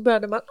handikapp så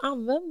började man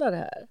använda det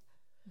här.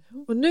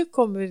 Och nu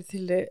kommer vi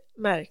till det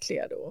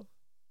märkliga då.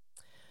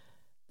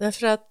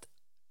 Därför att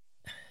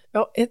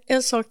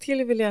en sak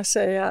till vill jag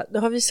säga, det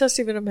har visat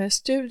sig vid de här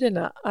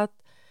studierna att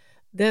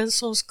den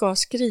som ska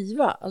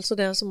skriva, alltså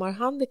den som har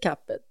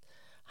handikappet,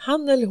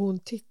 han eller hon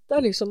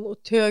tittar liksom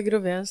åt höger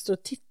och vänster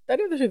och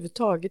tittar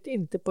överhuvudtaget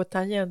inte på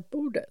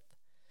tangentbordet.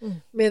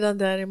 Medan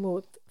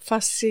däremot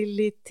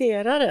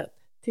faciliteraren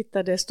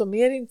tittar desto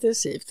mer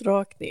intensivt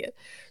rakt ner.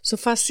 Så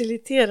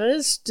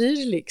faciliteraren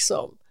styr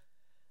liksom.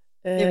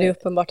 Det blir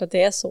uppenbart att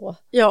det är så.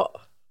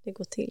 Ja. Det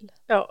går till.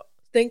 Ja,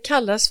 den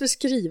kallas för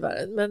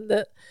skrivaren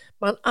men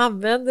man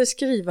använder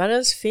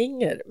skrivarens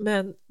finger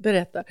men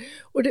berättar.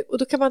 Och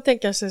då kan man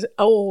tänka sig,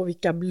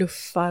 vilka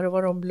bluffar och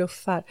vad de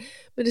bluffar.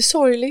 Men det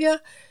sorgliga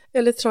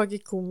eller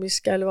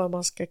tragikomiska eller vad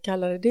man ska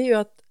kalla det är ju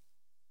att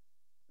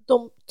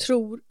de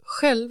tror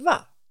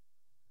själva.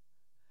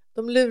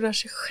 De lurar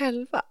sig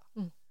själva.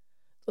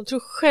 De tror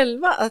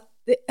själva att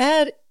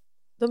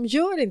de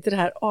gör inte det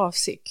här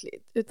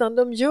avsiktligt utan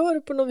de gör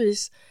på något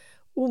vis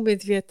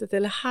omedvetet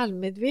eller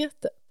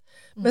halvmedvetet.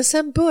 Men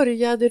sen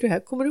började det här,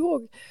 kommer du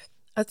ihåg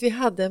att vi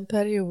hade en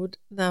period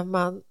när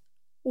man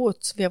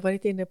åt, som vi har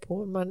varit inne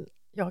på,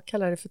 jag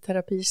kallar det för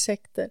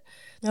terapisekter.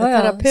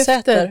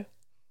 Terapeuter,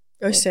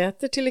 i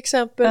Säter till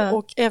exempel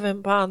och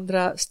även på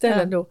andra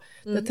ställen då,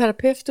 där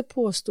terapeuter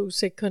påstod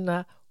sig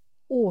kunna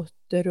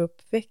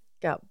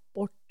återuppväcka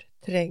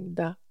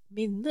bortträngda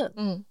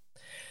minnen.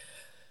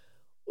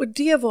 Och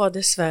det var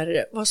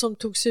dessvärre vad som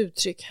togs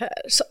uttryck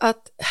här. Så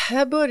att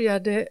här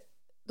började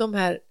de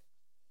här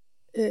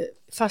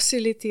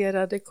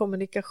faciliterade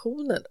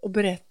kommunikationen och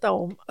berätta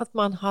om att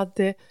man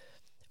hade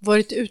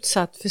varit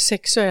utsatt för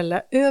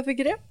sexuella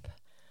övergrepp.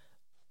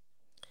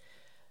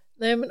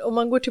 Nej, men om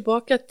man går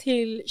tillbaka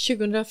till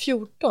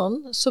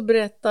 2014 så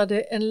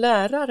berättade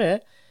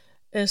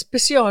en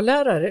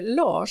speciallärare,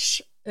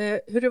 Lars,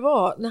 hur det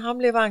var när han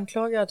blev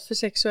anklagad för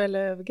sexuella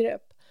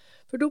övergrepp.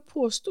 För då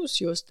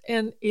påstods just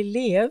en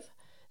elev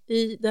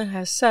i det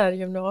här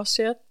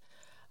särgymnasiet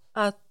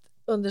att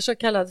under så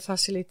kallad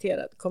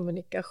faciliterad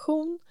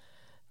kommunikation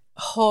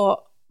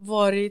har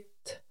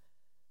varit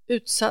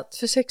utsatt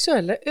för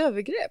sexuella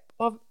övergrepp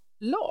av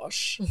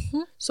Lars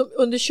som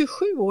under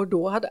 27 år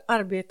då hade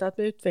arbetat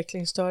med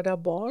utvecklingsstörda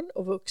barn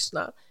och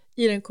vuxna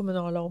i den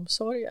kommunala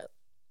omsorgen.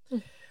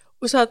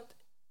 Och så att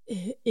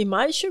i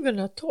maj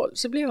 2012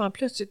 så blev han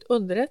plötsligt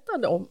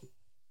underrättad om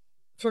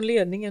från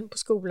ledningen på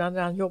skolan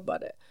där han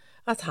jobbade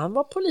att han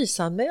var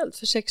polisanmäld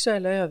för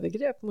sexuella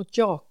övergrepp mot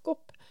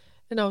Jakob,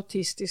 en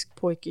autistisk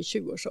pojke i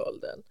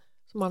 20-årsåldern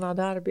som han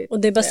hade arbetat med.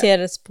 Och det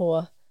baserades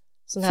på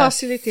sån här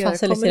faciliterad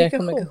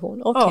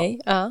kommunikation. Okay.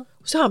 Ja.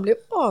 Så han blev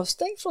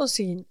avstängd från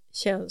sin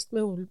tjänst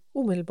med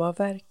omedelbar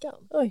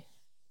verkan. Oj.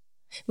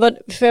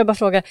 Får jag bara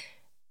fråga,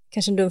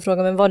 kanske en dum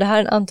fråga, men var det här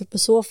en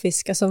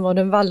antroposofisk, alltså var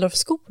det en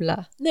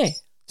Waldorfskola? Nej,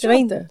 det var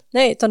inte.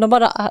 Nej, utan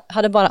de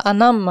hade bara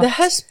anammat. Det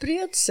här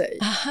spred sig.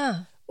 Aha.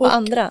 Och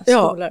andra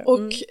skolor. Ja,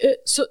 och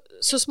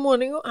så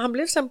småningom, han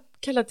blev sen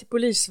kallad till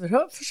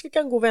polisförhör. Först fick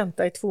han gå och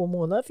vänta i 2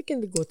 månader, fick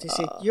inte gå till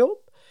sitt jobb.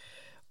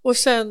 Och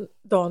sen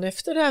dagen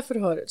efter det här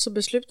förhöret så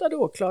beslutade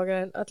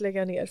åklagaren att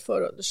lägga ner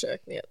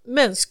förundersökningen.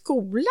 Men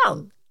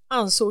skolan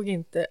ansåg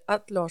inte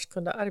att Lars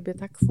kunde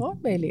arbeta kvar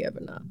med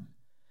eleverna.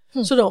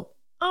 Så de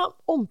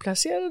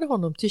omplacerade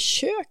honom till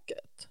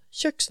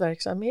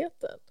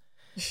köksverksamheten.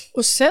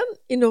 Och sen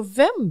i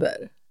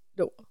november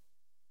då,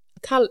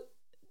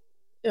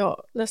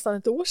 nästan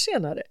ett år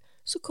senare,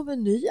 så kom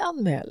en ny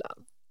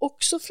anmälan.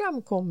 Också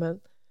framkommen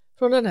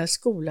från den här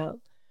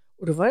skolan.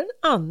 Och då var det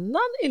en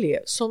annan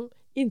elev som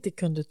inte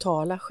kunde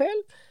tala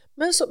själv,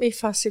 men som i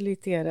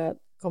faciliterad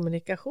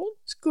kommunikation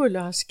skulle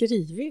ha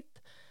skrivit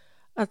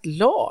att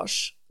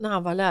Lars, när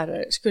han var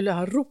lärare, skulle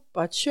ha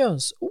ropat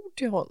könsord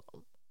till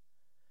honom.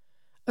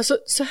 Alltså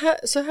så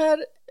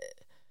här.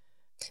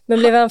 Men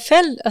blev han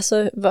fälld?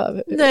 Alltså,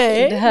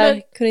 nej, det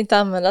här kunde inte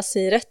användas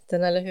i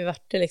rätten, eller hur var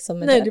det liksom?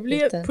 Med nej, det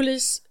blev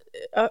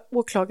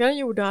åklagaren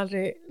gjorde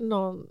aldrig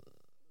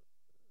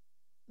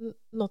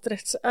något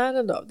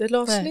rättsärende av det.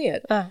 Lades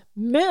ner.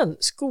 Men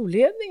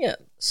skolledningen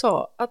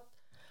sa att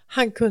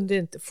han kunde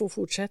inte få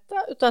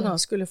fortsätta, utan han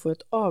skulle få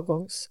ett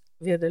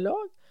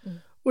avgångsvederlag.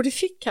 Och det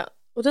fick han.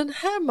 Och den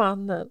här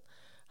mannen,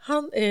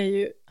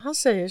 han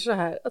säger så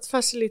här, att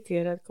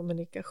faciliterad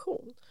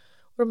kommunikation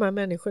och de här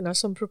människorna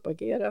som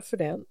propagerar för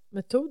den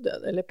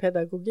metoden eller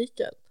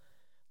pedagogiken,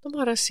 de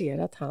har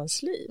raserat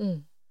hans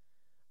liv.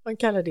 Man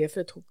kallar det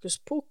för ett hokus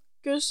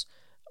pokus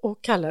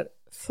och kallar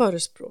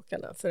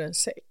förespråkarna för en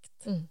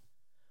sekt.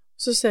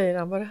 Så säger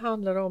han, vad det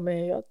handlar om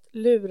är ju att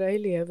lura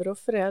elever och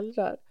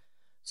föräldrar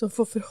som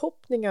får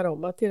förhoppningar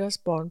om att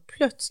deras barn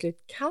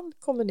plötsligt kan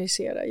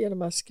kommunicera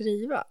genom att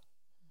skriva.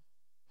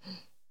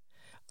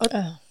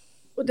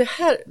 Och det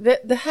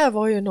här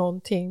var ju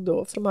någonting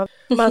då från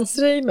Mats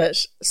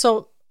Reimers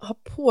som har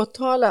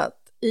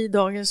påtalat i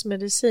Dagens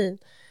Medicin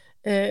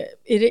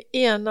i det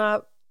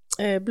ena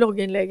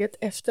blogginlägget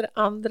efter det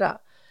andra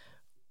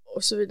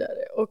och så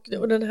vidare. Och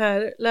den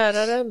här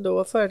läraren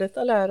då, före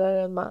detta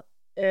läraren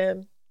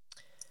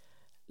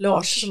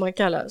Lars som han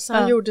kallas,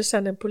 han gjorde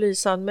sen en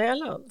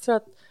polisanmälan för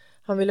att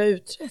han ville ha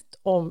utrett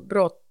om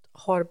brott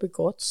har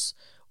begåtts.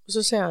 Och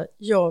så säger han,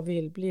 jag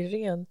vill bli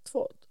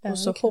rentvådd. Och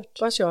så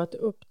hoppas jag att det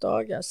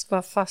uppdagas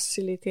vad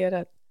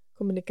faciliterad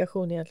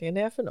kommunikation egentligen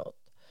är för något.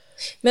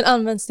 Men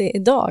används det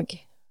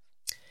idag?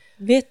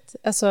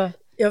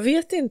 Jag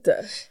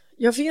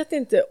vet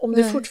inte om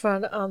det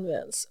fortfarande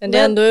används. Men det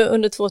är ändå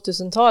under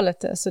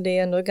 2000-talet, så det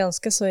är ändå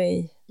ganska så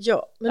i...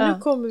 Ja, men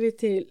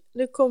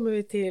nu kommer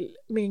vi till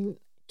min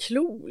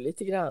klo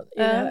lite grann i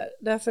det här.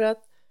 Därför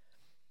att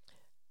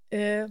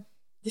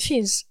det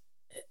finns...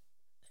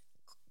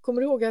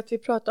 Kommer du ihåg att vi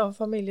pratade om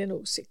familjen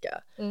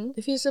Osika?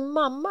 Det finns en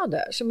mamma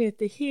där som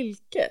heter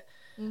Hilke.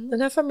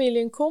 Den här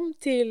familjen kom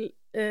till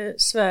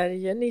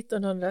Sverige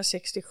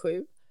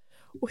 1967.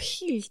 Och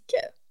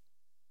Hilke,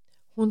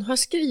 hon har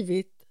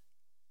skrivit,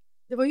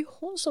 det var ju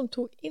hon som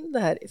tog in det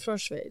här från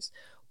Schweiz.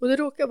 Och det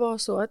råkar vara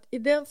så att i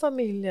den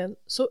familjen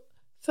så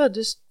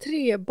föddes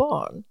 3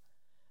 barn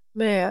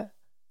med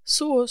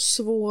så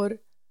svår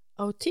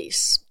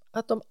autism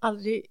att de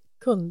aldrig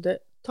kunde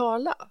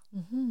tala.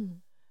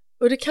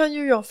 Och det kan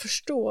ju jag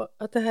förstå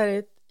att det här är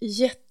ett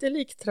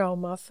jättelikt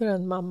trauma för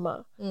en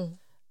mamma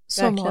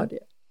som har det.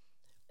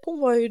 Hon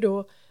var ju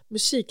då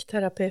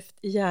musikterapeut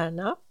i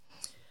Järna.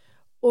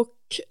 Och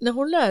när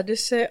hon lärde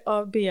sig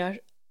av B.R.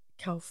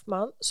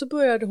 Kaufman så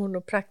började hon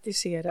att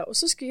praktisera. Och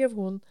så skrev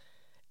hon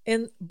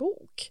en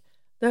bok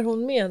där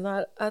hon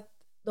menar att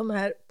de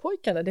här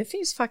pojkarna, det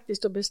finns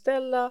faktiskt att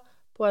beställa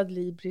på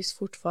Adlibris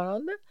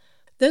fortfarande.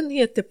 Den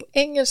heter på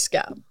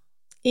engelska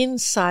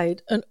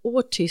Inside an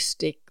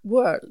Autistic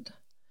World.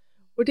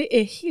 Och det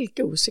är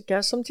Hilke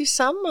Osika som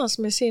tillsammans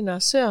med sina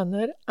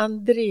söner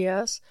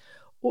Andreas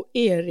och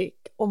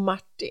Erik och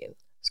Martin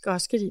ska ha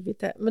skrivit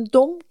det. Men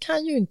de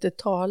kan ju inte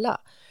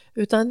tala,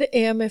 utan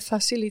det är med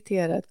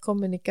faciliterad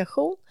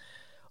kommunikation.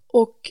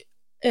 Och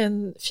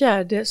en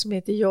fjärde som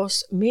heter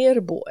Jos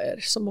Merboer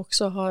som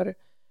också har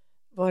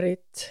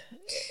varit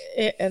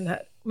en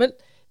här. Men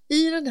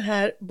i den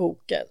här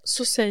boken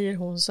så säger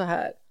hon så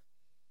här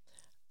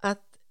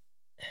att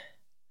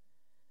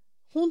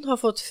hon har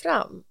fått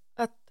fram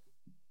att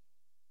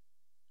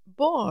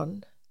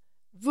barn,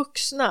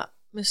 vuxna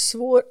med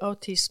svår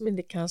autism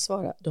inte kan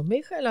svara, de är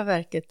i själva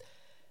verket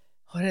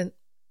har en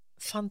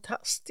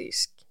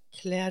fantastisk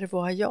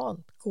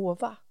clairvoyant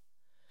gåva.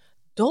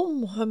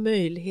 De har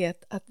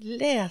möjlighet att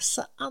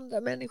läsa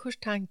andra människors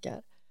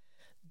tankar.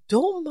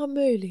 De har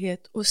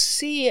möjlighet att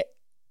se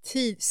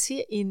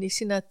in i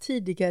sina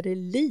tidigare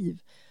liv,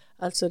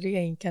 alltså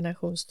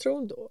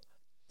reinkarnationstron då.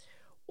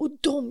 Och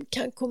de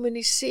kan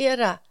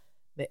kommunicera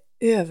med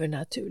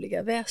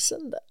övernaturliga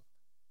väsenden.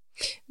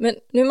 Men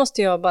nu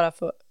måste jag bara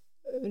få,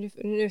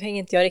 nu hänger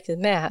inte jag riktigt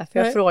med här, för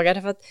jag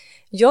frågade, för att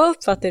jag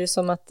uppfattar det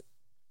som att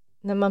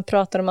när man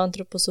pratar om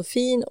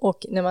antroposofin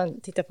och när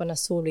man tittar på den här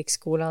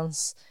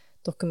Solviksskolans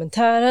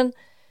dokumentären,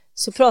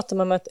 så pratar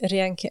man om att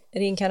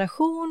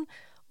reinkarnation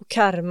och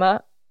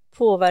karma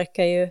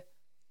påverkar ju,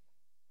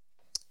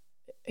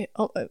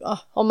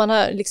 om man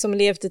har liksom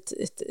levt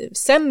ett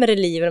sämre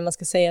liv, eller man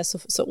ska säga,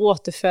 så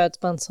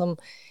återföds man som,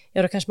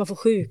 ja, då kanske man får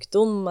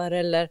sjukdomar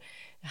eller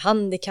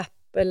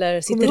handikapp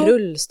eller sitter i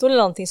rullstol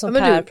eller någonting som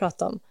Per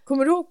pratar om.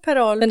 Kommer du ihåg Per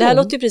Ahlbom? Men det här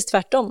låter ju precis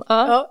tvärtom.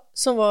 Ja,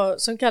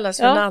 som kallas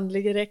för den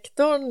andlige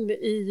rektorn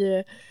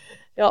i...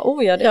 det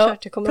är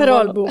klart jag kommer Per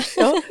Ahlbom.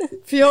 Ja,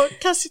 för jag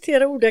kan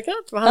citera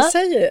ordagrant vad han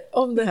säger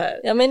om det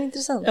här. Ja, men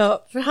intressant.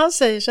 Ja, för han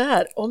säger så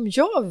här: om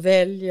jag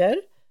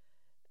väljer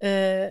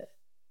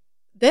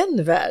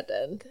den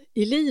världen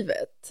i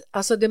livet,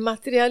 alltså det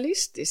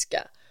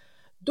materialistiska,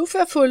 då får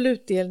jag full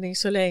utdelning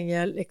så länge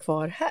jag är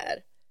kvar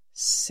här.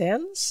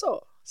 Sen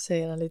så,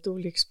 säger han lite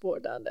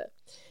olycksbådande,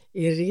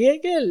 i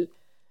regel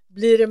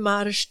blir det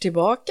marsch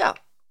tillbaka.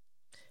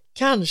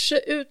 Kanske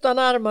utan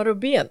armar och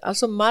ben,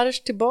 alltså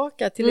marsch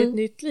tillbaka till ett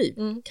nytt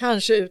liv.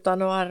 Kanske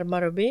utan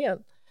armar och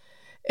ben.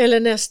 Eller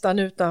nästan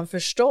utan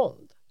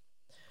förstånd.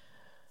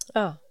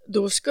 Ja.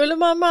 Då skulle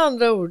man med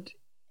andra ord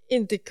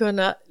inte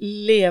kunna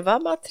leva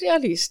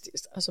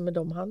materialistiskt, alltså med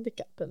de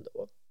handikappen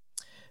då.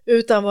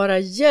 Utan vara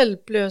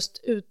hjälplöst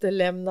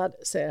utelämnad,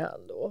 säger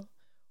han då,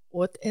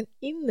 åt en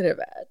inre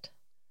värld.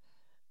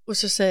 Och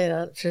så säger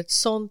han, för ett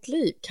sånt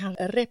liv kan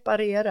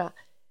reparera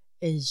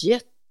en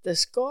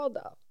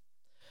jätteskada.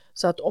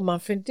 Så att om man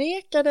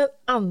förnekar den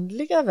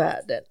andliga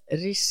världen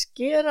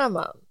riskerar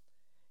man,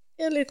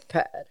 enligt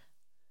Per,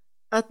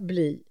 att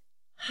bli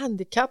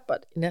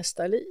handikappad i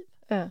nästa liv.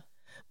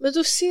 Men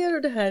då ser du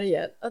det här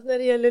igen, att när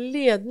det gäller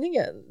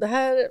ledningen, det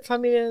här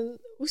familjen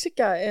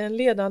Osika är en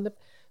ledande,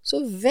 så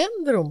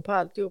vänder de på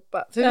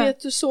alltihopa. För vet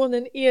du,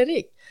 sonen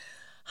Erik,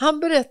 han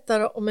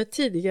berättar om ett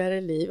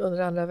tidigare liv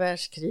under andra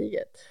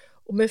världskriget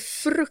och med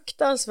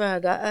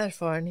fruktansvärda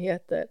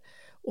erfarenheter.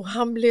 Och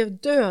han blev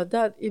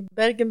dödad i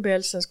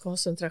Bergen-Belsens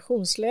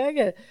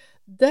koncentrationsläger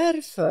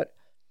därför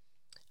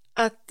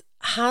att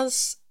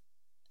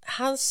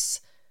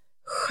hans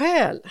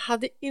själ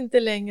hade inte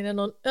längre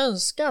någon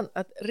önskan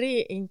att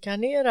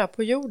reinkarnera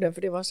på jorden,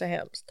 för det var så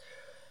hemskt.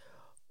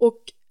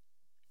 Och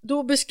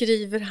då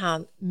beskriver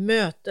han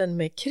möten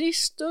med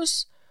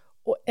Kristus,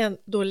 och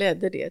då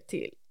ledde det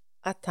till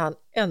att han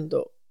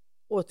ändå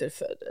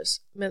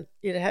återföddes, men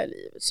i det här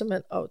livet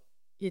som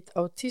i ett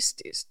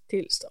autistiskt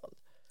tillstånd.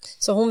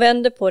 Så hon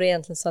vände på det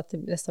egentligen så att det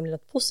nästan blir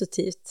något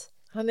positivt.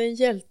 Han är en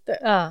hjälte.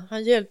 Ja.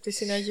 Han hjälpte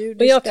sina judiska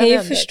vänner. Och jag kan ju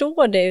vänner.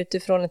 Förstå det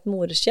utifrån ett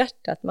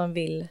modershjärta, att man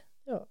vill.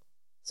 Ja.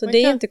 Så det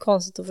är inte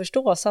konstigt att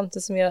förstå,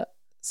 samtidigt som jag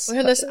och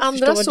hennes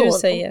andra son, du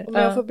säger. Om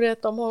jag får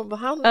berätta om vad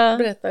han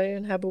berättar i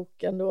den här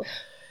boken då.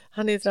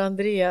 Han heter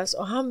Andreas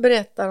och han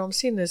berättar om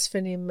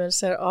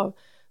sinnesförnimmelser av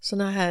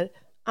såna här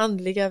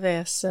andliga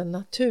väsen,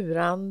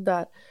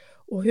 naturandar,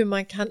 och hur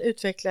man kan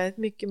utveckla ett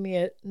mycket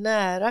mer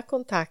nära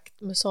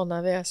kontakt med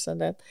sådana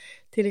väsenden,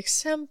 till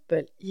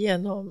exempel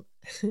genom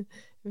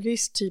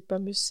viss typ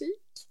av musik.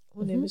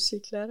 Hon är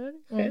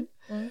musiklärare själv.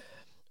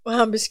 Och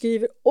han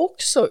beskriver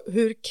också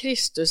hur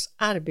Kristus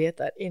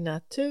arbetar i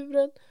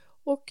naturen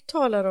och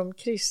talar om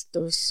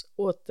Kristus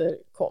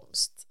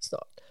återkomst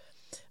snart.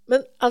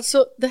 Men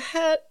alltså det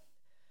här,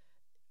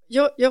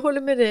 jag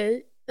håller med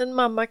dig, en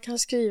mamma kan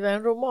skriva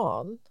en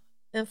roman,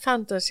 en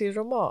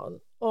fantasyroman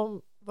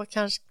om vad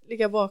kanske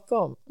ligger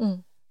bakom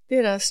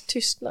deras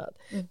tystnad.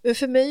 Men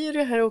för mig är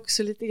det här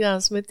också lite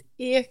grann som ett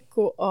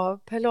eko av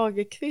Per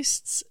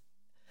Lagerkvists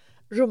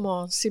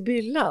roman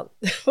Sibyllan.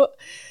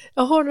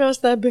 Jag har några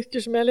sådana här böcker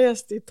som jag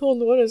läste i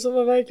tonåren som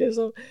var verkligen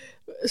som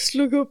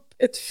slog upp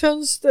ett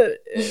fönster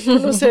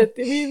på något sätt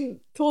i min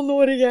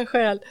tonåriga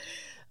själ.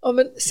 Ja,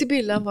 men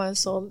Sibyllan var en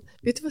sån.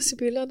 Vet du vad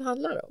Sibyllan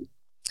handlar om?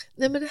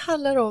 Nej, men det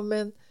handlar om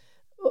en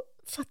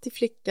fattig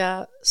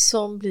flicka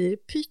som blir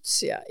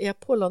Pythia i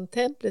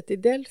Apollontemplet i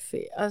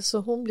Delphi. Alltså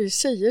hon blir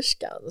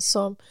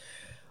sierskan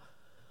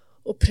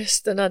och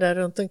prästerna där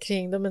runt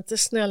omkring, de är inte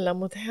snälla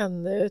mot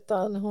henne,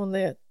 utan hon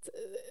är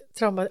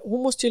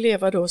hon måste ju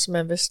leva då som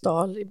en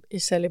vestal i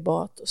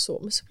celibat och så.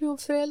 Men så blir hon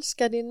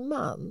förälskad i en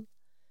man,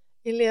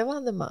 en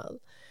levande man.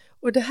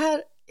 Och det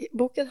här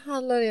boken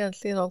handlar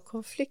egentligen om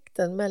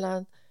konflikten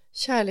mellan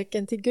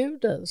kärleken till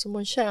guden som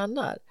hon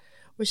tjänar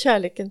och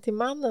kärleken till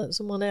mannen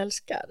som hon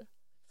älskar.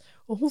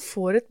 Och hon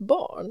får ett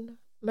barn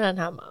med den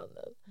här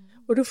mannen.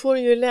 Och då får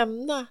hon ju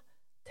lämna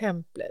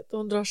templet.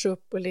 Hon drar sig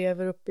upp och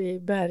lever uppe i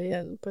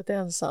bergen på ett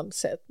ensamt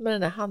sätt med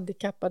den här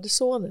handikappade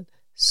sonen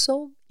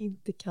som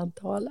inte kan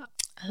tala.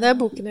 Den här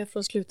boken är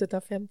från slutet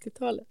av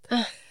 50-talet.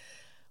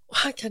 Och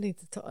han kan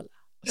inte tala.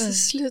 Och så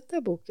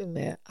slutar boken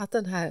med att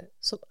den här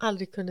som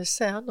aldrig kunde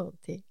säga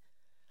någonting,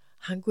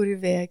 han går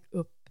iväg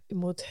upp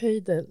mot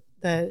höjden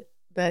där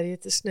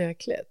berget är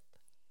snöklätt.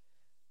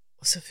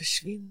 Och så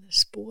försvinner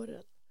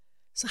spåren.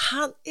 Så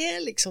han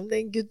är liksom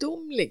den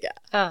gudomliga.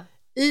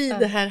 I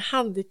det här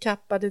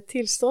handikappade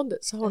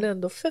tillståndet så har hon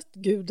ändå fött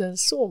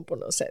Gudens son på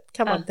något sätt,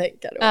 kan man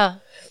tänka då.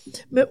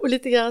 Men, och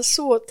lite grann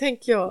så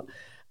tänker jag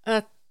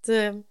att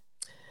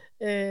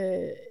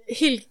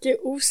Hilke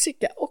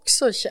Osika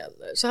också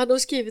känner. Så hade hon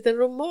skrivit en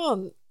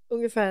roman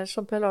ungefär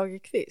som Per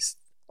Lagerkvist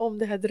om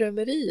det här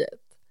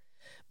drömmeriet.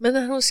 Men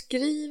när hon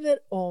skriver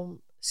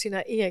om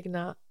sina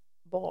egna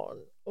barn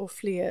och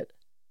fler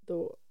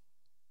då,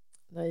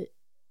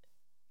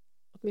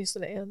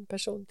 åtminstone en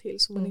person till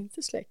som hon inte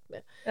är släkt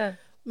med.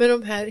 Med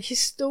de här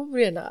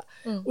historierna.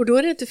 Och då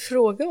är det inte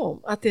fråga om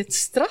att det är ett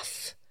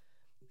straff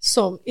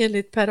som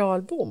enligt Per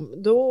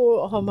Ahlbom, då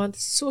har man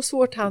så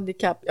svårt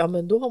handikapp, ja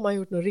men då har man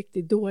gjort något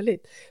riktigt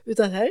dåligt.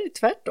 Utan här är det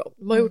tvärtom.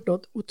 Man har gjort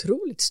något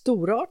otroligt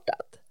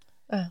storartat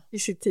i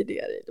sitt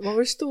tidigare. De har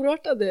varit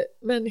storartade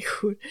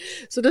människor.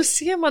 Så då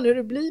ser man hur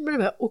det blir med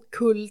de här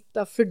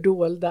ockulta,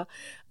 fördolda.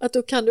 Att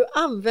då kan du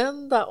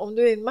använda, om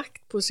du är i en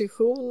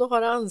maktposition och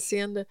har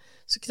anseende,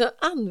 så kan du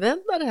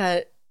använda det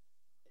här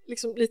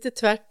liksom lite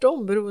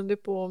tvärtom beroende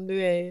på om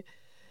du är...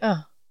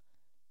 Ja,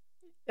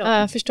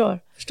 jag förstår.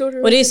 Förstår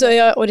du? Och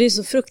det är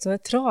så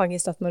fruktansvärt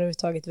tragiskt att man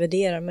överhuvudtaget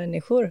värderar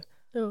människor.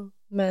 Ja.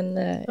 Men,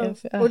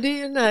 och det är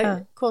ju den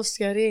här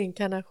konstiga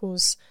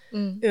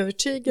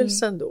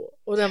reinkarnationsövertygelsen då.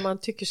 Och där man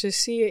tycker sig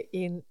se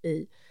in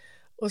i.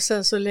 Och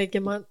sen så lägger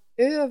man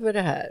över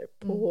det här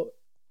på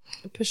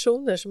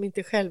personer som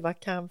inte själva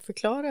kan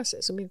förklara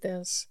sig. Som inte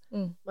ens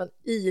man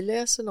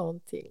iläser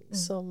någonting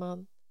som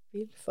man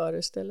vill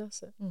föreställa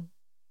sig.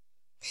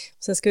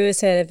 Sen ska vi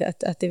säga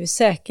att det är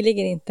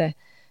säkerligen inte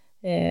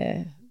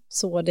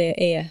så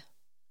det är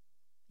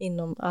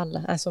inom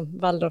alla, alltså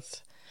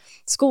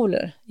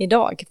Waldorfskolor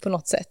idag på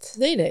något sätt.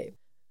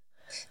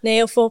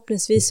 Nej, och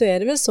förhoppningsvis så är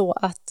det väl så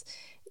att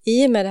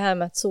i och med det här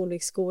med att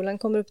Solviksskolan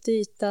kommer upp till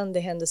ytan, det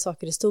händer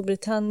saker i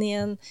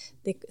Storbritannien,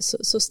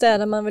 så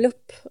städar man väl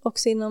upp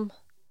också inom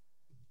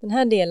den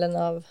här delen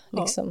av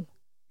liksom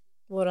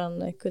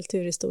våran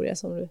kulturhistoria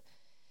som du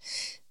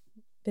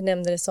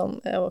benämnde det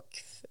som. Och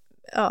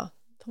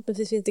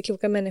förhoppningsvis finns det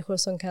kloka människor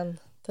som kan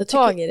ta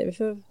tag i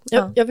det.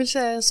 Jag vill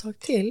säga en sak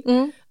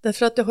till.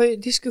 Därför att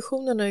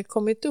diskussionen har ju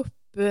kommit upp.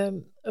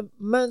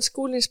 Men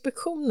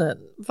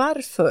Skolinspektionen,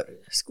 varför?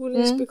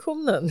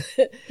 Skolinspektionen.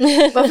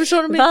 Varför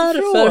sa de inte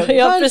ifrån?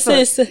 Ja,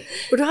 precis.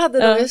 Och då hade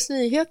Dagens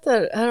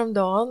Nyheter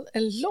häromdagen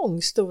en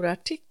lång stor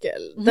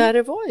artikel där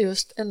det var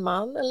just en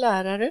man, en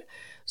lärare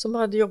som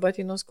hade jobbat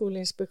inom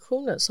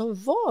Skolinspektionen som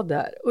var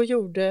där och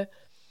gjorde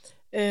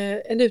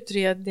en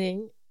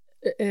utredning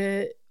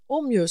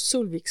om just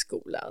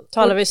Solviksskolan.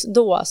 Talar vi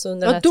då alltså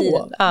under den här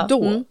tiden?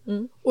 Då.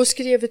 Och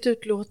skrev ett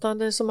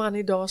utlåtande som han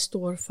idag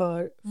står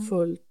för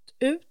fullt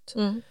ut.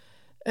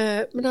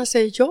 Men han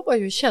säger, jag var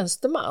ju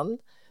tjänsteman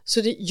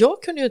så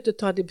jag kunde ju inte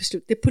ta det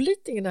beslut. Det är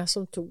politikerna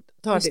som tar det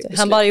beslutet.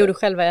 Han bara gjorde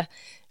själva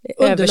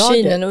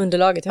översynen och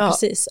underlaget. Ja,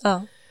 precis.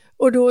 Ja.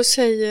 Och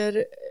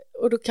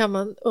då kan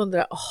man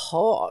undra,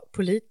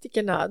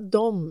 politikerna,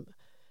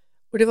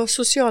 och det var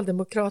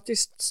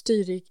socialdemokratiskt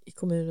styre i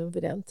kommunen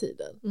vid den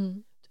tiden.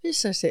 Det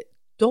visar sig,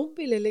 de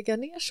ville lägga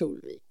ner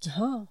Solvik.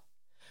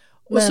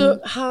 Och så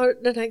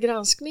har den här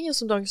granskningen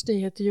som Dagens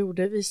Nyheter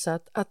gjorde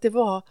visat att det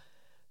var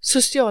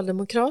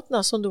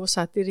Socialdemokraterna som då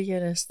satt i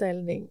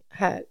regeringsställning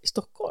här i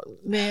Stockholm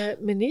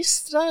med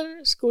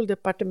ministrar,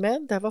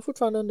 skoldepartement, det här var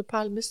fortfarande under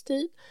Palmes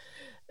tid.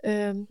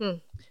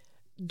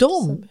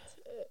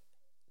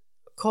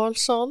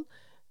 Karlsson,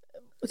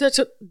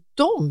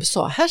 de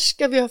sa, här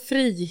ska vi ha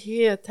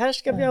frihet, här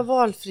ska vi ha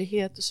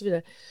valfrihet och så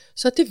vidare.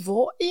 Så att det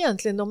var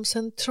egentligen de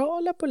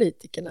centrala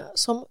politikerna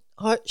som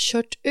har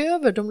kört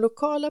över de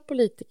lokala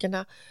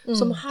politikerna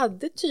som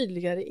hade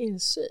tydligare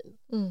insyn.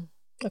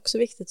 Också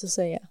viktigt att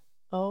säga.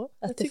 Ja,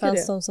 att det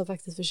fanns de som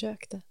faktiskt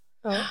försökte.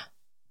 Ja.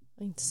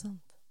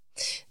 Intressant.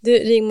 Du,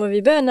 Rigmor,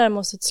 vi börjar närma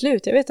oss ett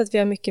slut. Jag vet att vi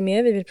har mycket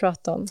mer vi vill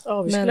prata om.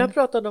 Ja, vi skulle ha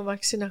pratat om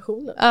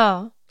vaccinationen.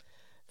 Ja.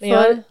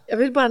 Jag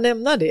vill bara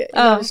nämna det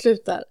innan vi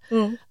slutar.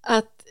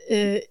 Att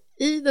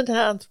i den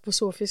här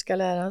antroposofiska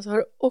läran så har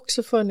det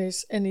också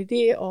funnits en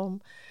idé om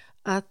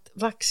att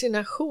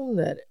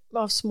vaccinationer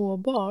av små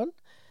barn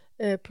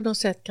på något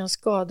sätt kan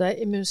skada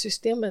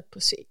immunsystemet på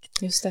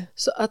sikt. Just det.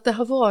 Så att det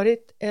har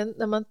varit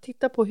när man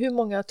tittar på hur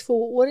många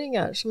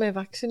 2-åringar som är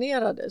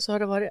vaccinerade så har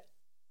det varit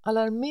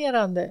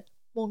alarmerande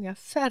många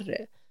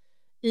färre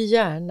i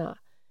Järna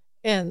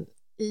än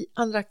i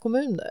andra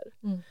kommuner.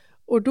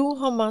 Och då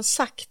har man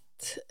sagt,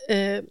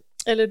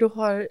 eller då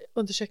har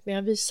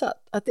undersökningar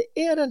visat att det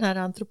är den här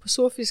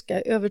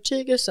antroposofiska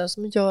övertygelsen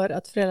som gör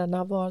att föräldrarna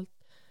har valt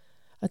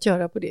att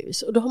göra på det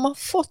viset. Och då har man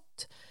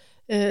fått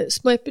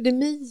små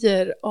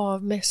epidemier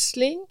av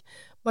mässling,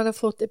 man har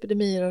fått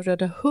epidemier av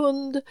röda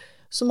hund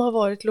som har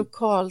varit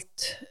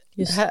lokalt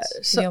just här.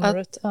 Så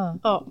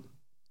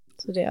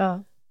Så det,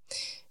 ja.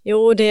 Jo,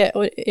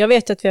 och jag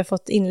vet att vi har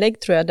fått inlägg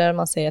tror jag där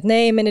man säger att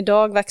nej, men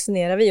idag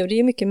vaccinerar vi och det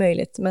är mycket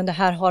möjligt, men det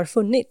här har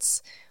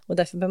funnits och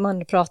därför behöver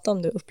man prata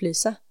om det och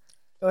upplysa.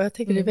 Ja, jag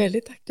tänker det är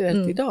väldigt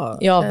aktuellt idag.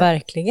 Ja,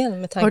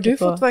 verkligen. Med tanke har du på...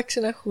 fått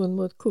vaccination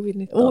mot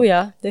covid-19? Oh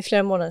ja, det är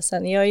flera månader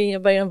sedan. Jag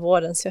jobbar inom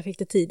vården så jag fick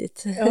det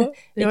tidigt. Ja,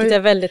 vilket jag är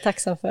väldigt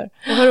tacksam för.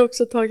 Jag har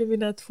också tagit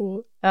mina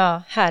 2.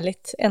 Ja,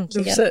 härligt.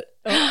 Äntligen.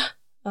 Ja.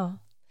 Ja.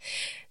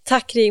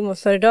 Tack Rigmor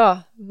för idag.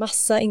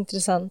 Massa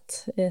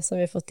intressant som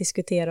vi har fått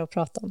diskutera och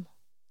prata om.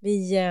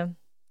 Vi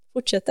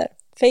fortsätter.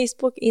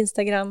 Facebook,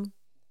 Instagram.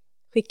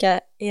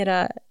 Skicka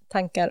era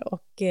tankar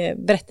och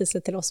berättelser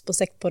till oss på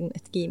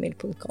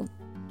sektpodden@gmail.com.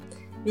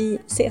 Vi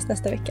ses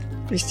nästa vecka.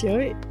 Visst gör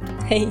vi.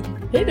 Hej.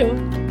 Hej då.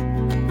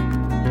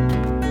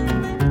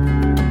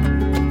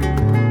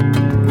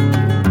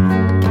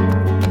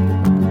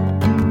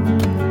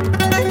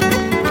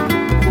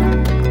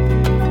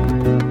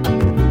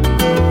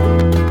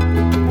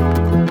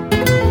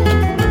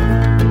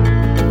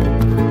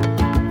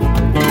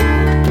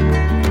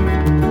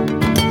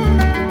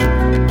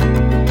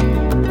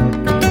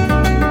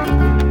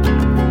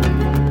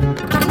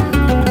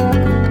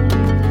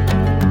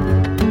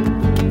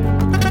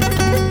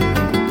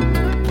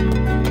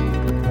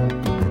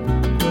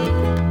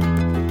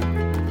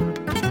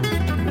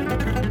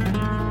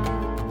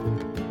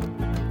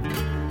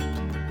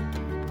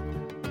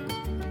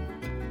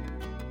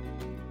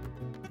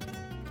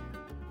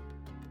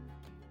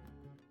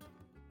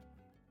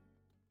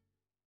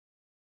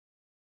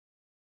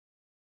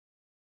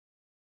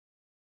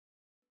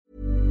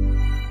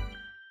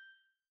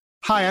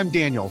 Hi, I'm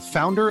Daniel,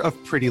 founder of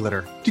Pretty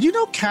Litter. Did you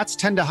know cats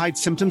tend to hide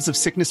symptoms of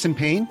sickness and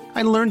pain?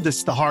 I learned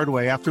this the hard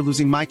way after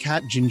losing my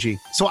cat, Gingy.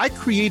 So I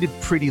created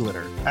Pretty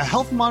Litter, a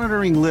health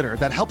monitoring litter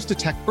that helps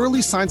detect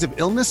early signs of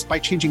illness by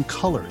changing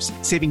colors,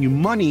 saving you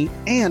money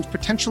and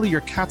potentially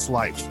your cat's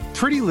life.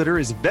 Pretty Litter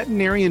is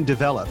veterinarian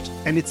developed,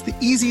 and it's the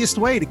easiest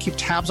way to keep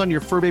tabs on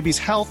your fur baby's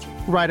health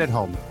right at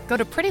home. Go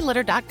to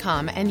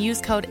prettylitter.com and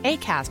use code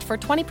ACAST for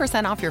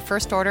 20% off your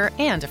first order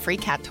and a free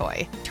cat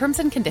toy. Terms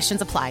and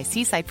conditions apply.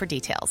 See site for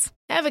details.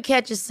 Ever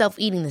catch yourself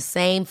eating the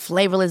same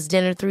flavorless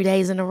dinner 3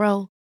 days in a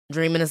row?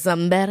 Dreaming of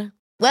something better?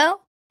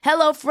 Well,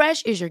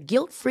 HelloFresh is your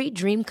guilt-free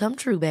dream come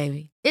true,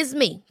 baby. It's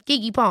me,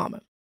 Keke Palmer.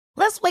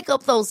 Let's wake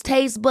up those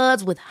taste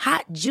buds with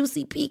hot,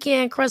 juicy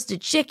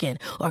pecan-crusted chicken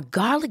or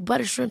garlic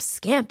butter shrimp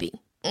scampi.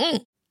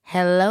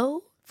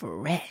 Hello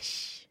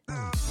Fresh.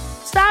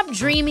 Stop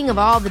dreaming of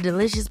all the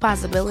delicious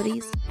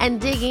possibilities and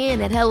dig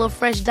in at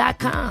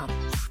HelloFresh.com.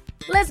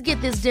 Let's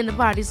get this dinner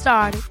party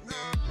started.